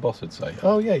do you reckon the boss would say?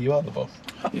 Oh yeah, you are the boss.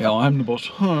 Yeah, I'm the boss.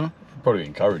 Huh? Probably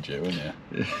encourage you, wouldn't you?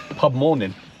 Yeah. Pub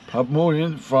morning. Pub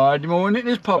morning, Friday morning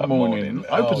is pub morning.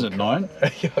 Opens at 9.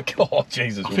 God,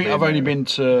 Jesus. I think I've only been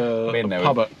to a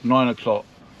pub at 9 o'clock,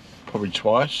 probably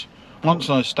twice. Once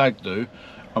on a stag do,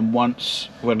 and once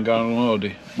when going on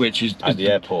holiday, which is at the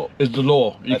airport. Is the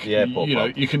law. At the airport. You know,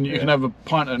 you can have a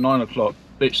pint at 9 o'clock.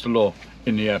 It's the law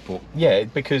in the airport. Yeah,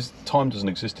 because time doesn't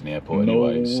exist in the airport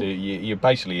anyway. So you're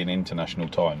basically in international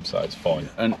time, so it's fine.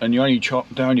 And you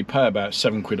they only pay about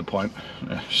 £7 a pint.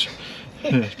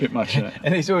 It's a bit much, isn't it?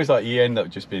 And it's always like you end up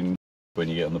just being when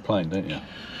you get on the plane, don't you?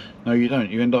 No, you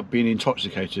don't. You end up being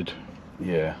intoxicated.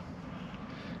 Yeah.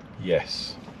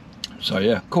 Yes. So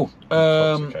yeah, cool.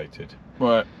 Intoxicated.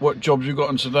 Right, what jobs you got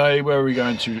on today? Where are we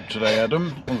going to today,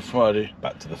 Adam? On Friday.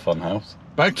 Back to the fun house.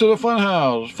 Back to the fun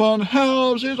house. Fun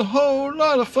house is a whole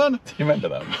lot of fun. Do you remember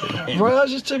that?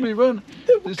 Rises to me run.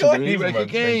 This is a really wicked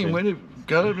game. When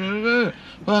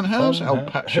Fun house. Oh,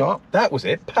 Pat Sharp. That was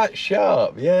it. Pat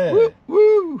Sharp. Yeah. Woo,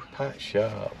 woo. Pat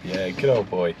Sharp. Yeah, good old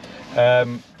boy.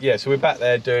 Yeah, so we're back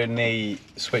there doing the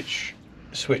switch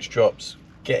drops.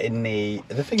 Getting the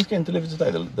things getting delivered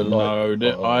today. The light.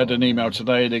 No, I had an email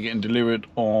today. They're getting delivered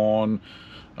on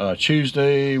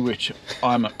Tuesday, which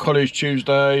I'm at college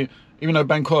Tuesday. Even though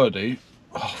bank holiday,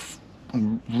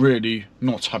 I'm really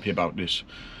not happy about this.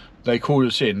 They called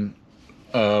us in.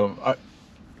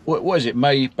 What is it?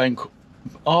 May bank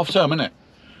half term, isn't it?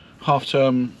 Half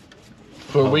term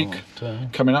for a week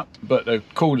coming up. But they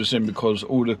called us in because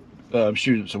all the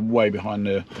students are way behind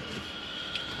their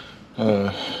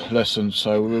lessons,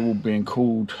 so we're all being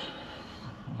called.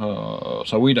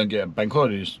 So we don't get bank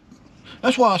holidays.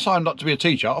 That's why I signed up to be a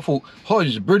teacher. I thought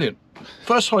holidays are brilliant.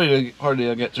 First holiday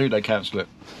I get to, they cancel it.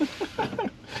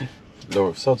 Law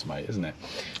of sods, mate, isn't it?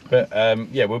 But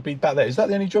yeah, we'll be back there. Is that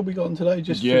the only job we got on today?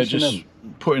 Just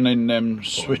putting in them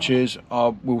switches.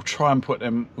 We'll try and put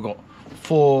them. We've got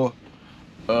 4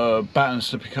 battens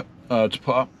to pick up, to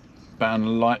put up.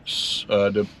 Batten lights,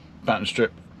 the batten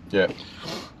strip. Yeah.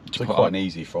 It's quite an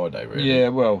easy Friday, really. Yeah,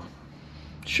 well,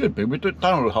 should be. We've done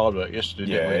all the hard work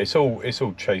yesterday. Yeah, it's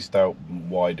all chased out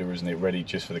wider, isn't it? Ready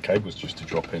just for the cables just to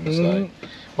drop in. So,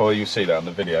 well, you'll see that on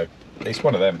the video. It's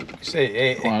one of them.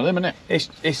 One of them, isn't it?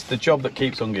 It's the job that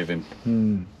keeps on giving.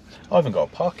 I even got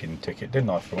a parking ticket, didn't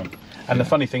I, for one? And the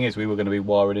funny thing is, we were going to be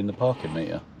wired in the parking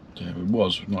meter. Yeah, it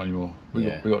was not anymore. We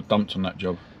got dumped on that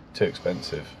job. Too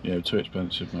expensive. Yeah, too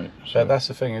expensive, mate. So that's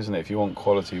the thing, isn't it? If you want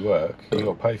quality work, you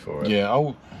got to pay for it. Yeah,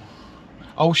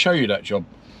 I'll show you that job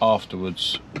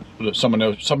afterwards that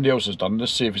somebody else has done.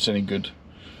 Let's see if it's any good.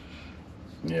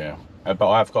 Yeah, but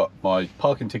I've got my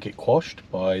parking ticket quashed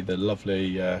by the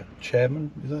lovely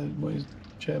chairman. Is that what is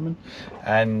chairman?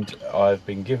 And I've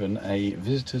been given a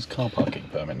visitor's car parking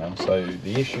permit now, so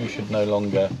the issue should no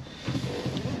longer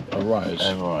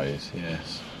arise.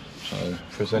 Yes. So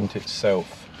present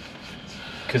itself,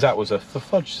 because that was for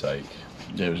fudge's sake.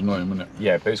 Yeah, it was annoying, wasn't it?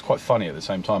 Yeah, but it's quite funny at the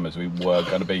same time, as we were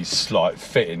going to be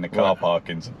fitting the car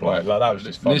parking supply. Like, that was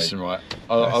just funny. Listen, right,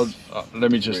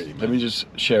 let me just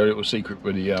share a little secret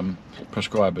with the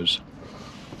prescribers.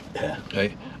 Yeah.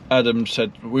 Okay. Adam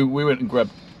said we went and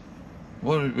grabbed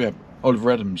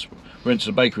Oliver Adams. We went to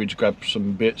the bakery to grab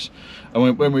some bits, and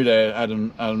when we were there,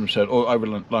 Adam said, over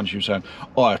lunch, he was saying,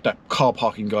 if that car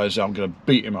parking guy's there, I'm going to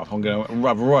beat him up. I'm going to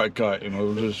have a right go,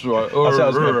 just right. I said I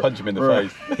was going to punch him in the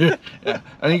face. Yeah.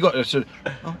 And he got there and said,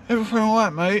 everything all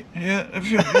right, mate? Yeah,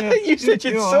 everything. Yeah. You said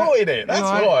you'd sorted it. That's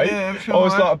why. Yeah, I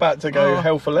was like about to go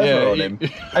hell for leather on him,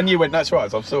 and you went, "That's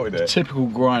right, I've sorted it." Typical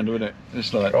grinder, isn't it?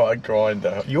 It's like right,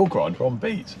 grinder. Your grinder on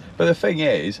beats. But the thing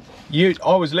is,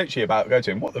 I was literally about to go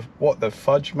to him. What the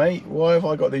fudge, mate? Why have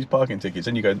I got these parking tickets?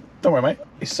 And you go, "Don't worry, mate,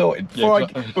 it's sorted."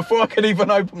 Before I could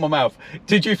even open my mouth,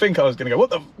 did you think I was going to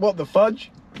go, "What the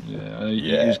fudge"? Yeah,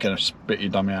 you was going to spit your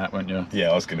dummy out, weren't you?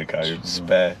 Yeah, I was going to go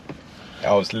spare.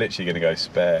 I was literally going to go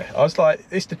spare. I was like,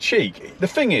 it's the cheek. The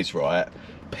thing is, right,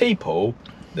 people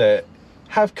that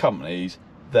have companies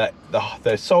that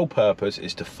their sole purpose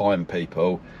is to fine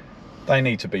people, they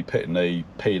need to be putting the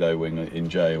pedo wing in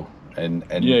jail. And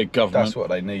yeah, government. That's what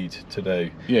they need to do.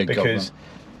 Yeah, because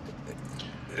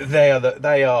they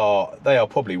are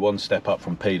probably one step up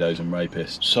from pedos and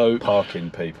rapists. So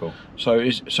parking people. So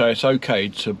it's okay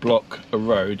to block a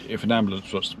road if an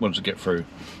ambulance wants to get through.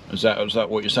 Is that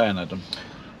what you're saying, Adam?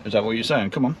 Is that what you're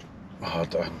saying? Come on. Oh,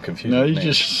 I'm confused.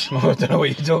 No, I don't know what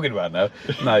you're talking about now.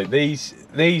 No,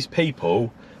 these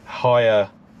people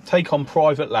take on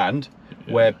private land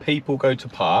where people go to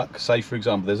park. Say, for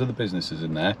example, there's other businesses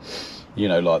in there, you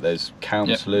know, like there's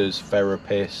counsellors,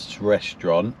 therapists,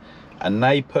 restaurant, and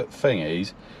they put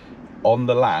thingies on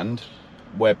the land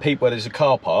where there's a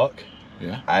car park,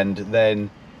 and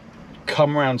then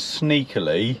come around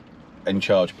sneakily and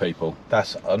charge people.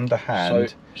 That's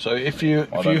underhand. So if you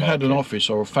had an office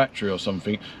or a factory or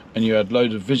something, and you had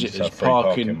loads of visitors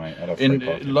parking,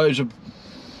 loads of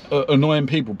annoying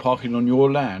people parking on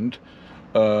your land,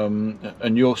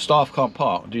 and your staff can't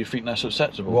park, do you think that's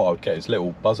acceptable? What I'd get is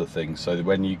little buzzer things, so that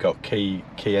when you got key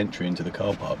entry into the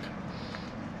car park.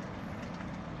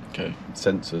 Okay.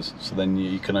 Sensors, so then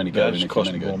you can only go in if you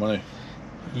cost more money.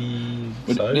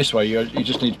 But this way, you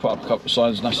just need to put up a couple of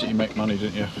signs, and that's it. You make money,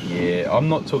 don't you? Yeah, I'm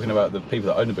not talking about the people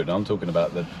that own the building. I'm talking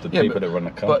about the people that run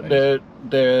the company. But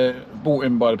they're bought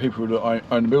in by the people that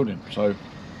own the building, so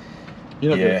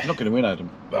you're not going to win, Adam.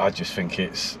 I just think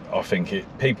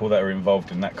people that are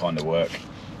involved in that kind of work.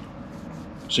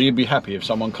 So you'd be happy if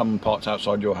someone come and parked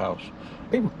outside your house?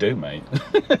 People do, mate.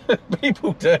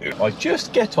 People do. I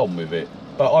just get on with it.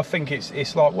 But I think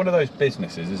it's like one of those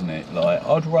businesses, isn't it? Like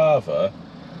I'd rather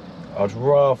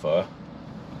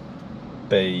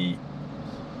be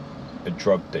a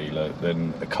drug dealer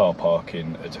than a car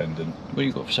parking attendant. What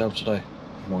you got for sale today?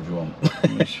 What do you want?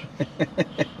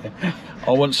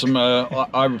 I want some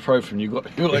ibuprofen. You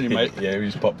got any, mate? Yeah, we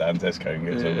just pop down Tesco and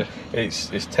get some. It's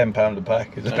 £10 a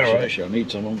pack. Is that right? Actually, I need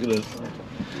some. I'm gonna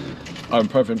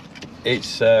ibuprofen.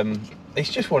 It's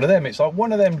just one of them. It's like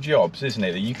one of them jobs, isn't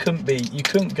it? That you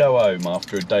couldn't go home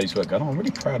after a day's work going, oh, I'm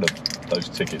really proud of those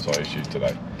tickets I issued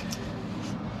today.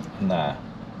 Nah,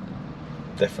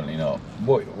 definitely not.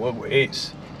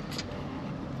 It's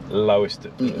lowest.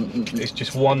 It's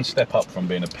just one step up from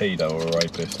being a pedo or a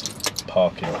rapist,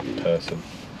 parking person.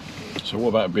 So what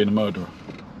about being a murderer?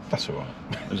 That's all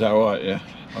right. Is that all right? Yeah.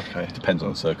 Okay. It depends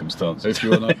on the circumstances. If you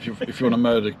want to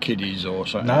murder kiddies or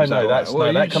something.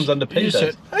 That comes under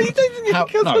pedos.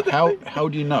 How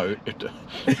do you know?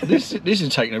 This is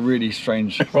taking a really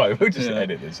strange. Right, we'll just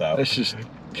edit this out. Let's just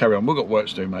carry on. We've got work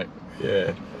to do, mate.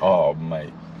 Yeah. Oh,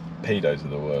 mate, pedos are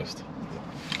the worst.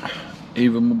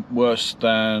 Even worse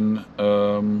than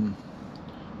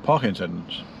parking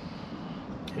attendants.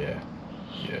 Yeah.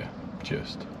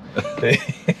 Just.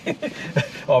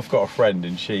 I've got a friend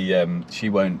and she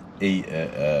won't eat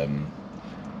at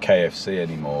KFC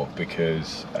anymore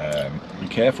because be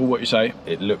careful what you say.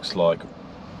 It looks like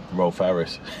Rolf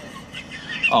Harris.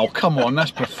 Oh come on,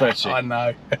 that's pathetic. I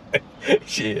know.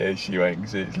 she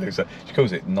won't. It looks like, she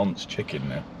calls it nonce chicken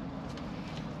now.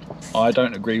 I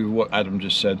don't agree with what Adam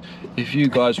just said. If you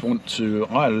guys want to,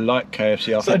 I like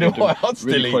KFC. So do I. I'd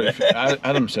still eat it.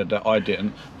 Adam said that, I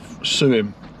didn't. Sue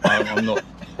him. I'm not.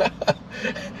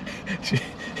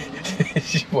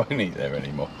 She won't eat there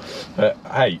anymore. But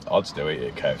hey, I'd still eat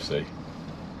at KFC.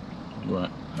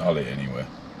 Right. I'll eat anywhere.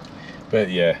 But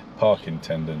yeah, parking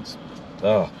attendants.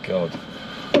 Oh God.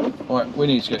 Right, we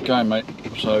need to get going, mate.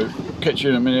 So catch you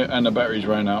in a minute, and the batteries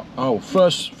ran out. Oh,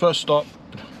 first stop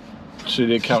to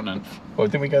the accountant. Well,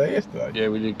 didn't we go there yesterday? Yeah,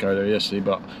 we did go there yesterday,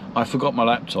 but I forgot my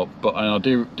laptop. And I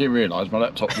didn't realise my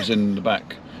laptop was in the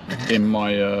back, in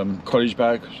my college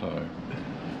bag. So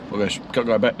we'll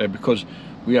go back there because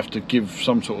we have to give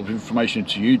some sort of information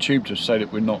to YouTube to say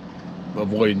that we're not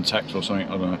avoiding tax or something.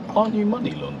 I don't know. Aren't you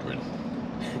money laundering?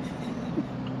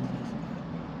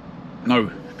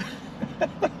 No.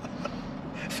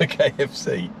 For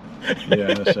KFC.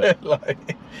 Yeah, that's it.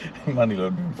 Like money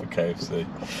laundering for KFC.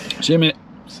 See you in a minute.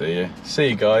 See you. See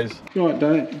you guys. You alright,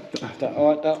 Dan?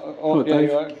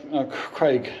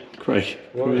 Craig. Craig.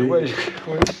 Where's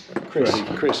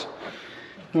Chris?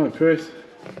 Alright, Chris.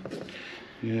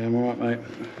 Yeah, I'm alright, mate.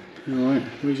 Alright,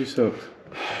 where's your socks?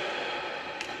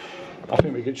 I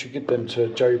think we should give them to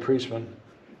Joey Priestman.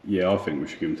 Yeah, I think we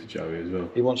should give them to Joey as well.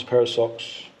 He wants a pair of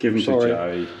socks. Give them to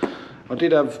Joey. I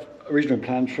did have original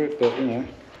plans for it, but you know.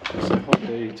 Say hi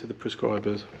Dee to the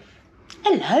prescribers.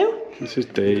 Hello. This is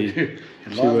Dee. She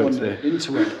Live works on the there.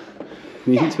 interweb.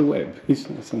 The interweb? You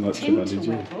sound like Chibadi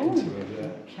G.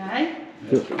 Okay.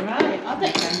 Right, I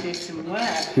think I'm doing some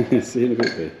work. See you in a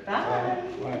bit, Dee.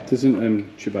 Bye. Doesn't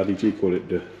Chibadi G call it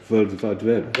the World Wide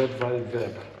Web? World Wide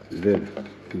Web. Web.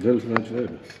 The World Wide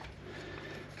Web.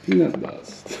 I think that's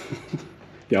best.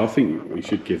 Yeah, I think we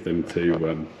should give them to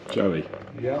Joey.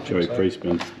 Yeah, I Joey think so.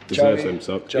 Priestman deserves them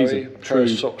socks. Joey, He's a true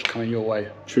socks coming your way.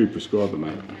 prescriber,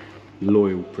 mate.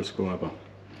 Loyal prescriber.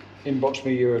 Inbox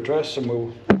me your address and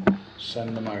we'll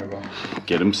send them over.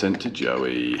 Get them sent to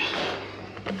Joey.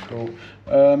 Cool.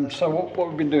 So what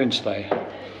have we been doing today?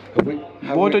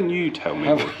 Why don't you tell me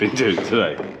what we've been doing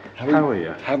today? How are you?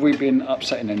 Have we been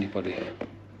upsetting anybody?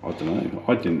 I don't know.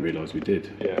 I didn't realise we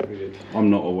did. Yeah, we did.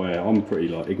 I'm not aware. I'm pretty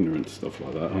like ignorant to stuff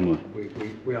like that, aren't I?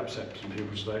 We upset some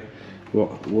people today.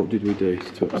 What did we do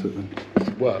to upset them?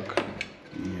 Work.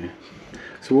 Yeah.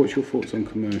 So what's your thoughts on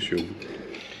commercial?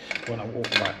 When I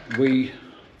walk back, we're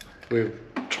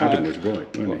trying. Adam was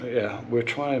right, wasn't he? Yeah, we're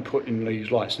trying to put in these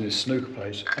lights in this snooker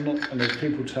place, and there's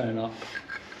people turning up,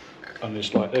 and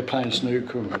it's like they're playing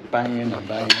snooker and we're banging,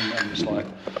 and it's like,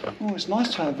 oh, it's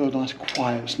nice to have a nice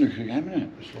quiet snooker game, isn't it?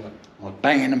 It's like, oh,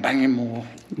 banging and banging more.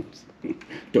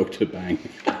 Dr. Bang.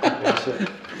 That's it.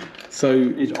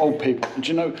 So It's old people. Do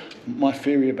you know my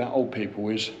theory about old people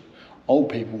is old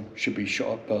people should be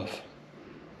shot at birth.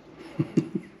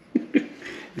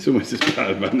 it's almost as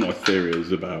bad about my theory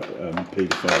as about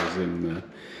paedophiles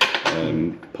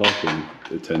and parking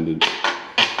attendants.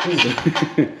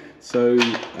 So,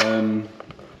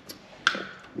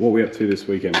 what are we up to this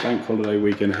weekend? Bank holiday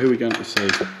weekend. Who are we going to see?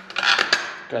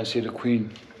 Going to see the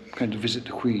Queen. Going to visit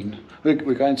the Queen. We're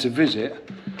going to visit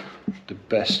the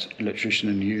best electrician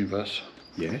in the universe.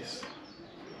 Yes.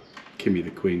 Kimmy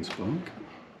the Queen Spark.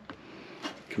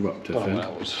 Corrupt Oh, FM.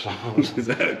 that was. Is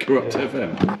that Corrupt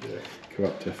FM? Yeah.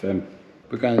 Corrupt FM.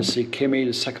 We're going to see Kimmy,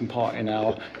 the second part in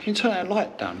our. Can you turn that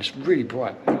light down? It's really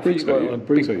bright. It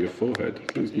brings out your forehead.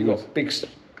 You got big. So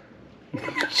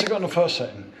you got on the first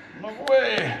setting. No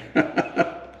way.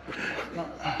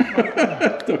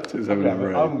 Doctor's having a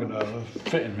row. I'm going to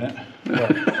fit in a minute.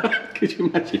 Right. Could you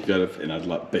imagine if you had a fit and I'd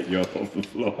like pick you up off the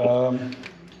floor?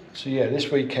 So yeah, this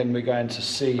weekend we're going to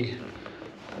see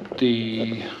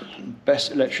the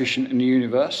best electrician in the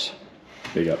universe.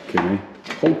 Big up, Kimmy.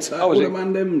 Hold tight, all the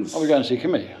mandems. Oh, we're going to see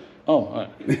Kimmy. Oh, right.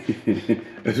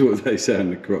 That's what they say in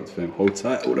the Corrupt film. Hold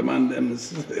tight, all the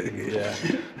mandems. Yeah.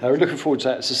 We're looking forward to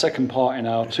that. It's the second part in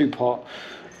our two-part.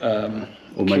 Or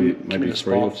maybe Kimmy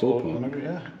three or Sparks, four part. Maybe,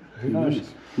 yeah. Who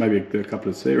knows? Maybe a couple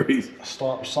of series.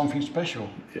 Start with something special.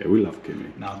 Yeah, we love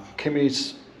Kimmy. No,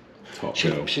 Kimmy's. Top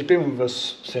girl. She's been with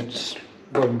us since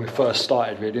when we first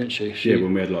started, really, didn't she? Yeah,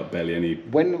 when we had like barely any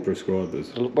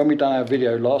prescribers. When we done our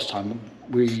video last time,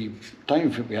 we don't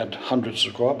even think we had 100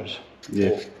 subscribers.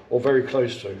 Yeah. Or very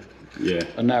close to. Yeah.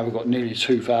 And now we've got nearly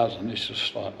 2,000. It's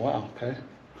just like, wow, okay.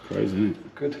 Crazy, isn't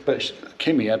it? Good. But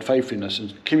Kimmy had faith in us,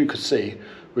 and Kimmy could see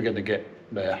we're going to get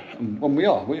there. And when we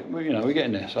are, we're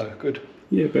getting there, so good.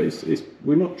 Yeah, but it's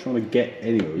we're not trying to get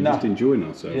anywhere. We're just enjoying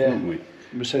ourselves, aren't we?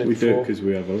 We said it we before. do it because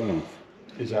we have a laugh.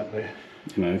 Exactly.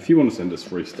 You know, if you want to send us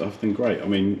free stuff, then great. I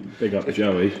mean, big up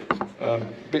Joey.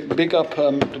 Big up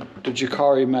the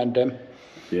Jakari Mandem.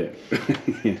 Yeah.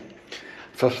 Yeah.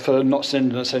 For not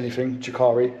sending us anything,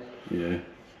 Jakari. Yeah.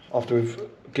 After we've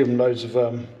given loads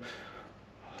of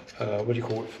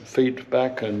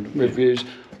feedback and reviews.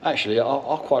 Actually,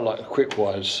 I quite like the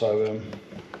Quickwise, so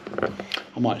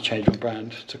I might change my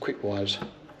brand to Quickwise.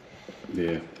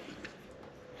 Yeah.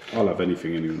 I'll have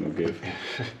anything anyone will give.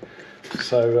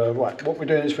 So, right, what we're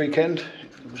doing this weekend?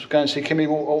 We're going to see Kimmy.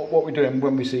 What we're doing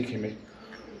when we see Kimmy?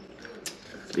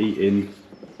 Eating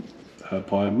her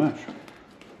pie and mash.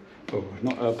 Oh,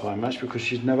 not her pie and mash, because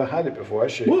she's never had it before,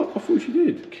 has she? What? I thought she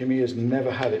did. Kimmy has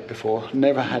never had it before.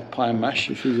 Never had pie and mash.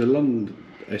 She's a London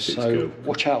Essex girl.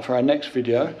 Watch out for our next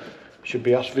video. Should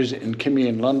be us visiting Kimmy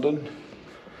in London,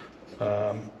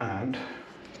 and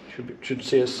should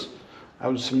see us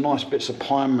having some nice bits of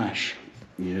pie and mash.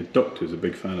 Yeah, Doctor's a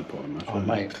big fan of pie and mash. Oh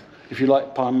mate, if you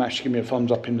like pie and mash, give me a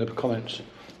thumbs up in the comments.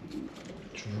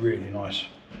 It's really nice.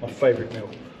 My favourite meal.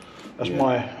 That's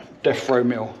my death row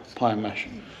meal, pie and mash.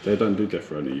 They don't do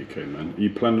death row in the UK, man. Are you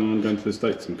planning on going to the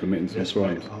States and committing some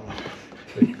crimes?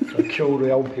 They kill the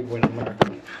old people in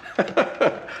America.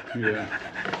 Yeah.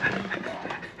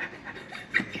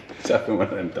 It's happened one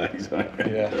of them days, right?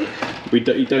 Yeah.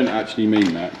 You don't actually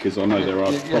mean that, because I know there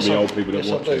are probably old people that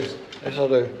watch it. Yes, I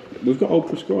do. We've got old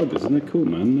prescribers, and they're cool,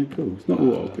 man. They're cool. It's not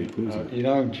all old people, is it? You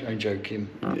know I'm joking.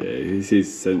 Yeah, it's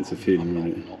his sense of humour,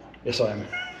 isn't it? Yes, I am.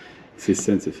 It's his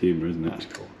sense of humour, isn't it? That's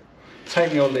cool.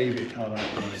 Take me or leave it. I don't know.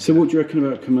 So what do you reckon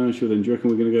about commercial then? Do you reckon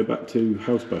we're going to go back to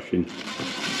house bashing?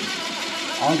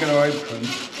 I'm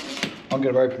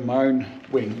going to open my own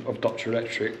wing of Dr.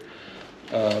 Electric.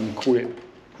 Call it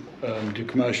do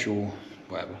commercial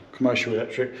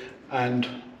electric, and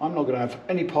I'm not going to have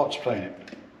any parts playing it.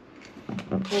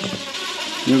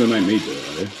 You're going to make me do it,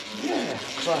 are you? Yeah,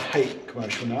 because I hate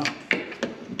commercial now.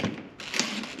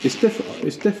 It's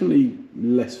definitely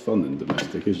less fun than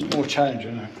domestic, isn't it? More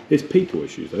challenging, isn't it? It's people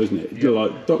issues, though, isn't it? Yeah.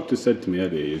 Like Doctor said to me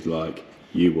earlier, he's like,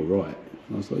 "You were right."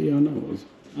 And I was like, "Yeah, I know I was."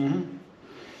 Mm-hmm.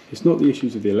 It's not the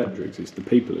issues of the electrics; it's the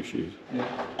people issues. Yeah.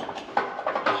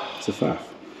 It's a faff.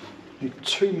 Need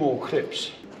two more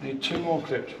clips.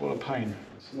 What a pain.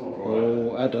 It's not right.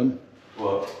 Oh, Adam.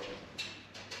 What?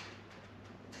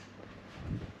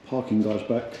 Parking guy's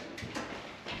back.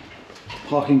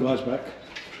 Parking guy's back.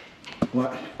 Right.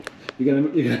 What are you gonna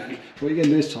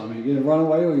do this time? Are you gonna run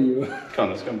away or are you? Come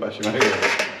on, let's go and bash him over.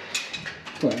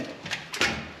 Right.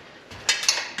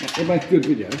 We'll make a good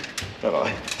video.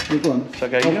 Alright. Go on. It's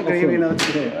okay, you're not going to give me another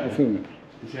ticket. I'll film it.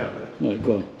 Is he out there? No,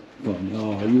 go on. Go on.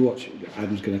 Oh, you watch it.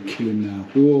 Adam's gonna kill him now.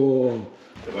 Whoa.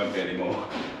 There won't be any more.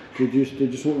 Did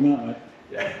you sort him out, mate?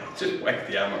 Yeah, I'll just wave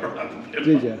the hammer around. Did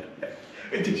you?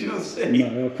 Did you not see?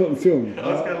 No, I couldn't film it. I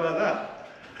was going like that.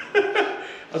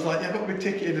 I was like, yeah, I've got my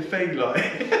ticket in the thing,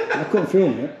 like. I couldn't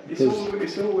film it. It's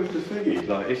all with the thingy.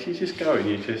 Like, if you just go and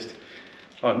you just,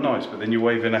 like, nice, but then you're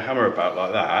waving a hammer about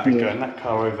like that and going, that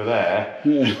car over there.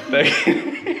 Yeah.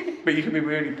 But you can be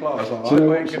really polite. Like, Do you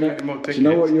know I ain't giving any more do tickets. you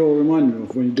know what you're reminding me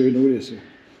of when you're doing all this?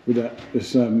 With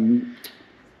this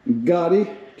Gardy?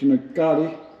 Do you know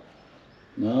Gardy?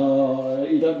 No,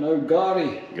 you don't know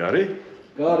Gardy. Gardy?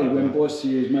 Gardy, when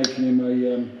Boise is making him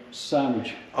a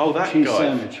sandwich. Oh, that cheese guy.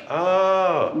 Sandwich.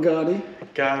 Oh. Gardy.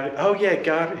 Gardy. Oh, yeah,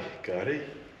 Gardy. Gardy.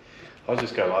 I'll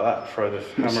just go like that, throw the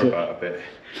hammer about a bit.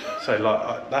 So,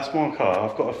 like, that's my car.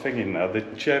 I've got a thing in now. The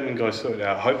German guy sorted it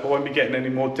out. I hope I won't be getting any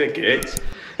more tickets.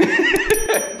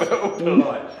 But all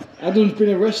polite. Adam's been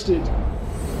arrested.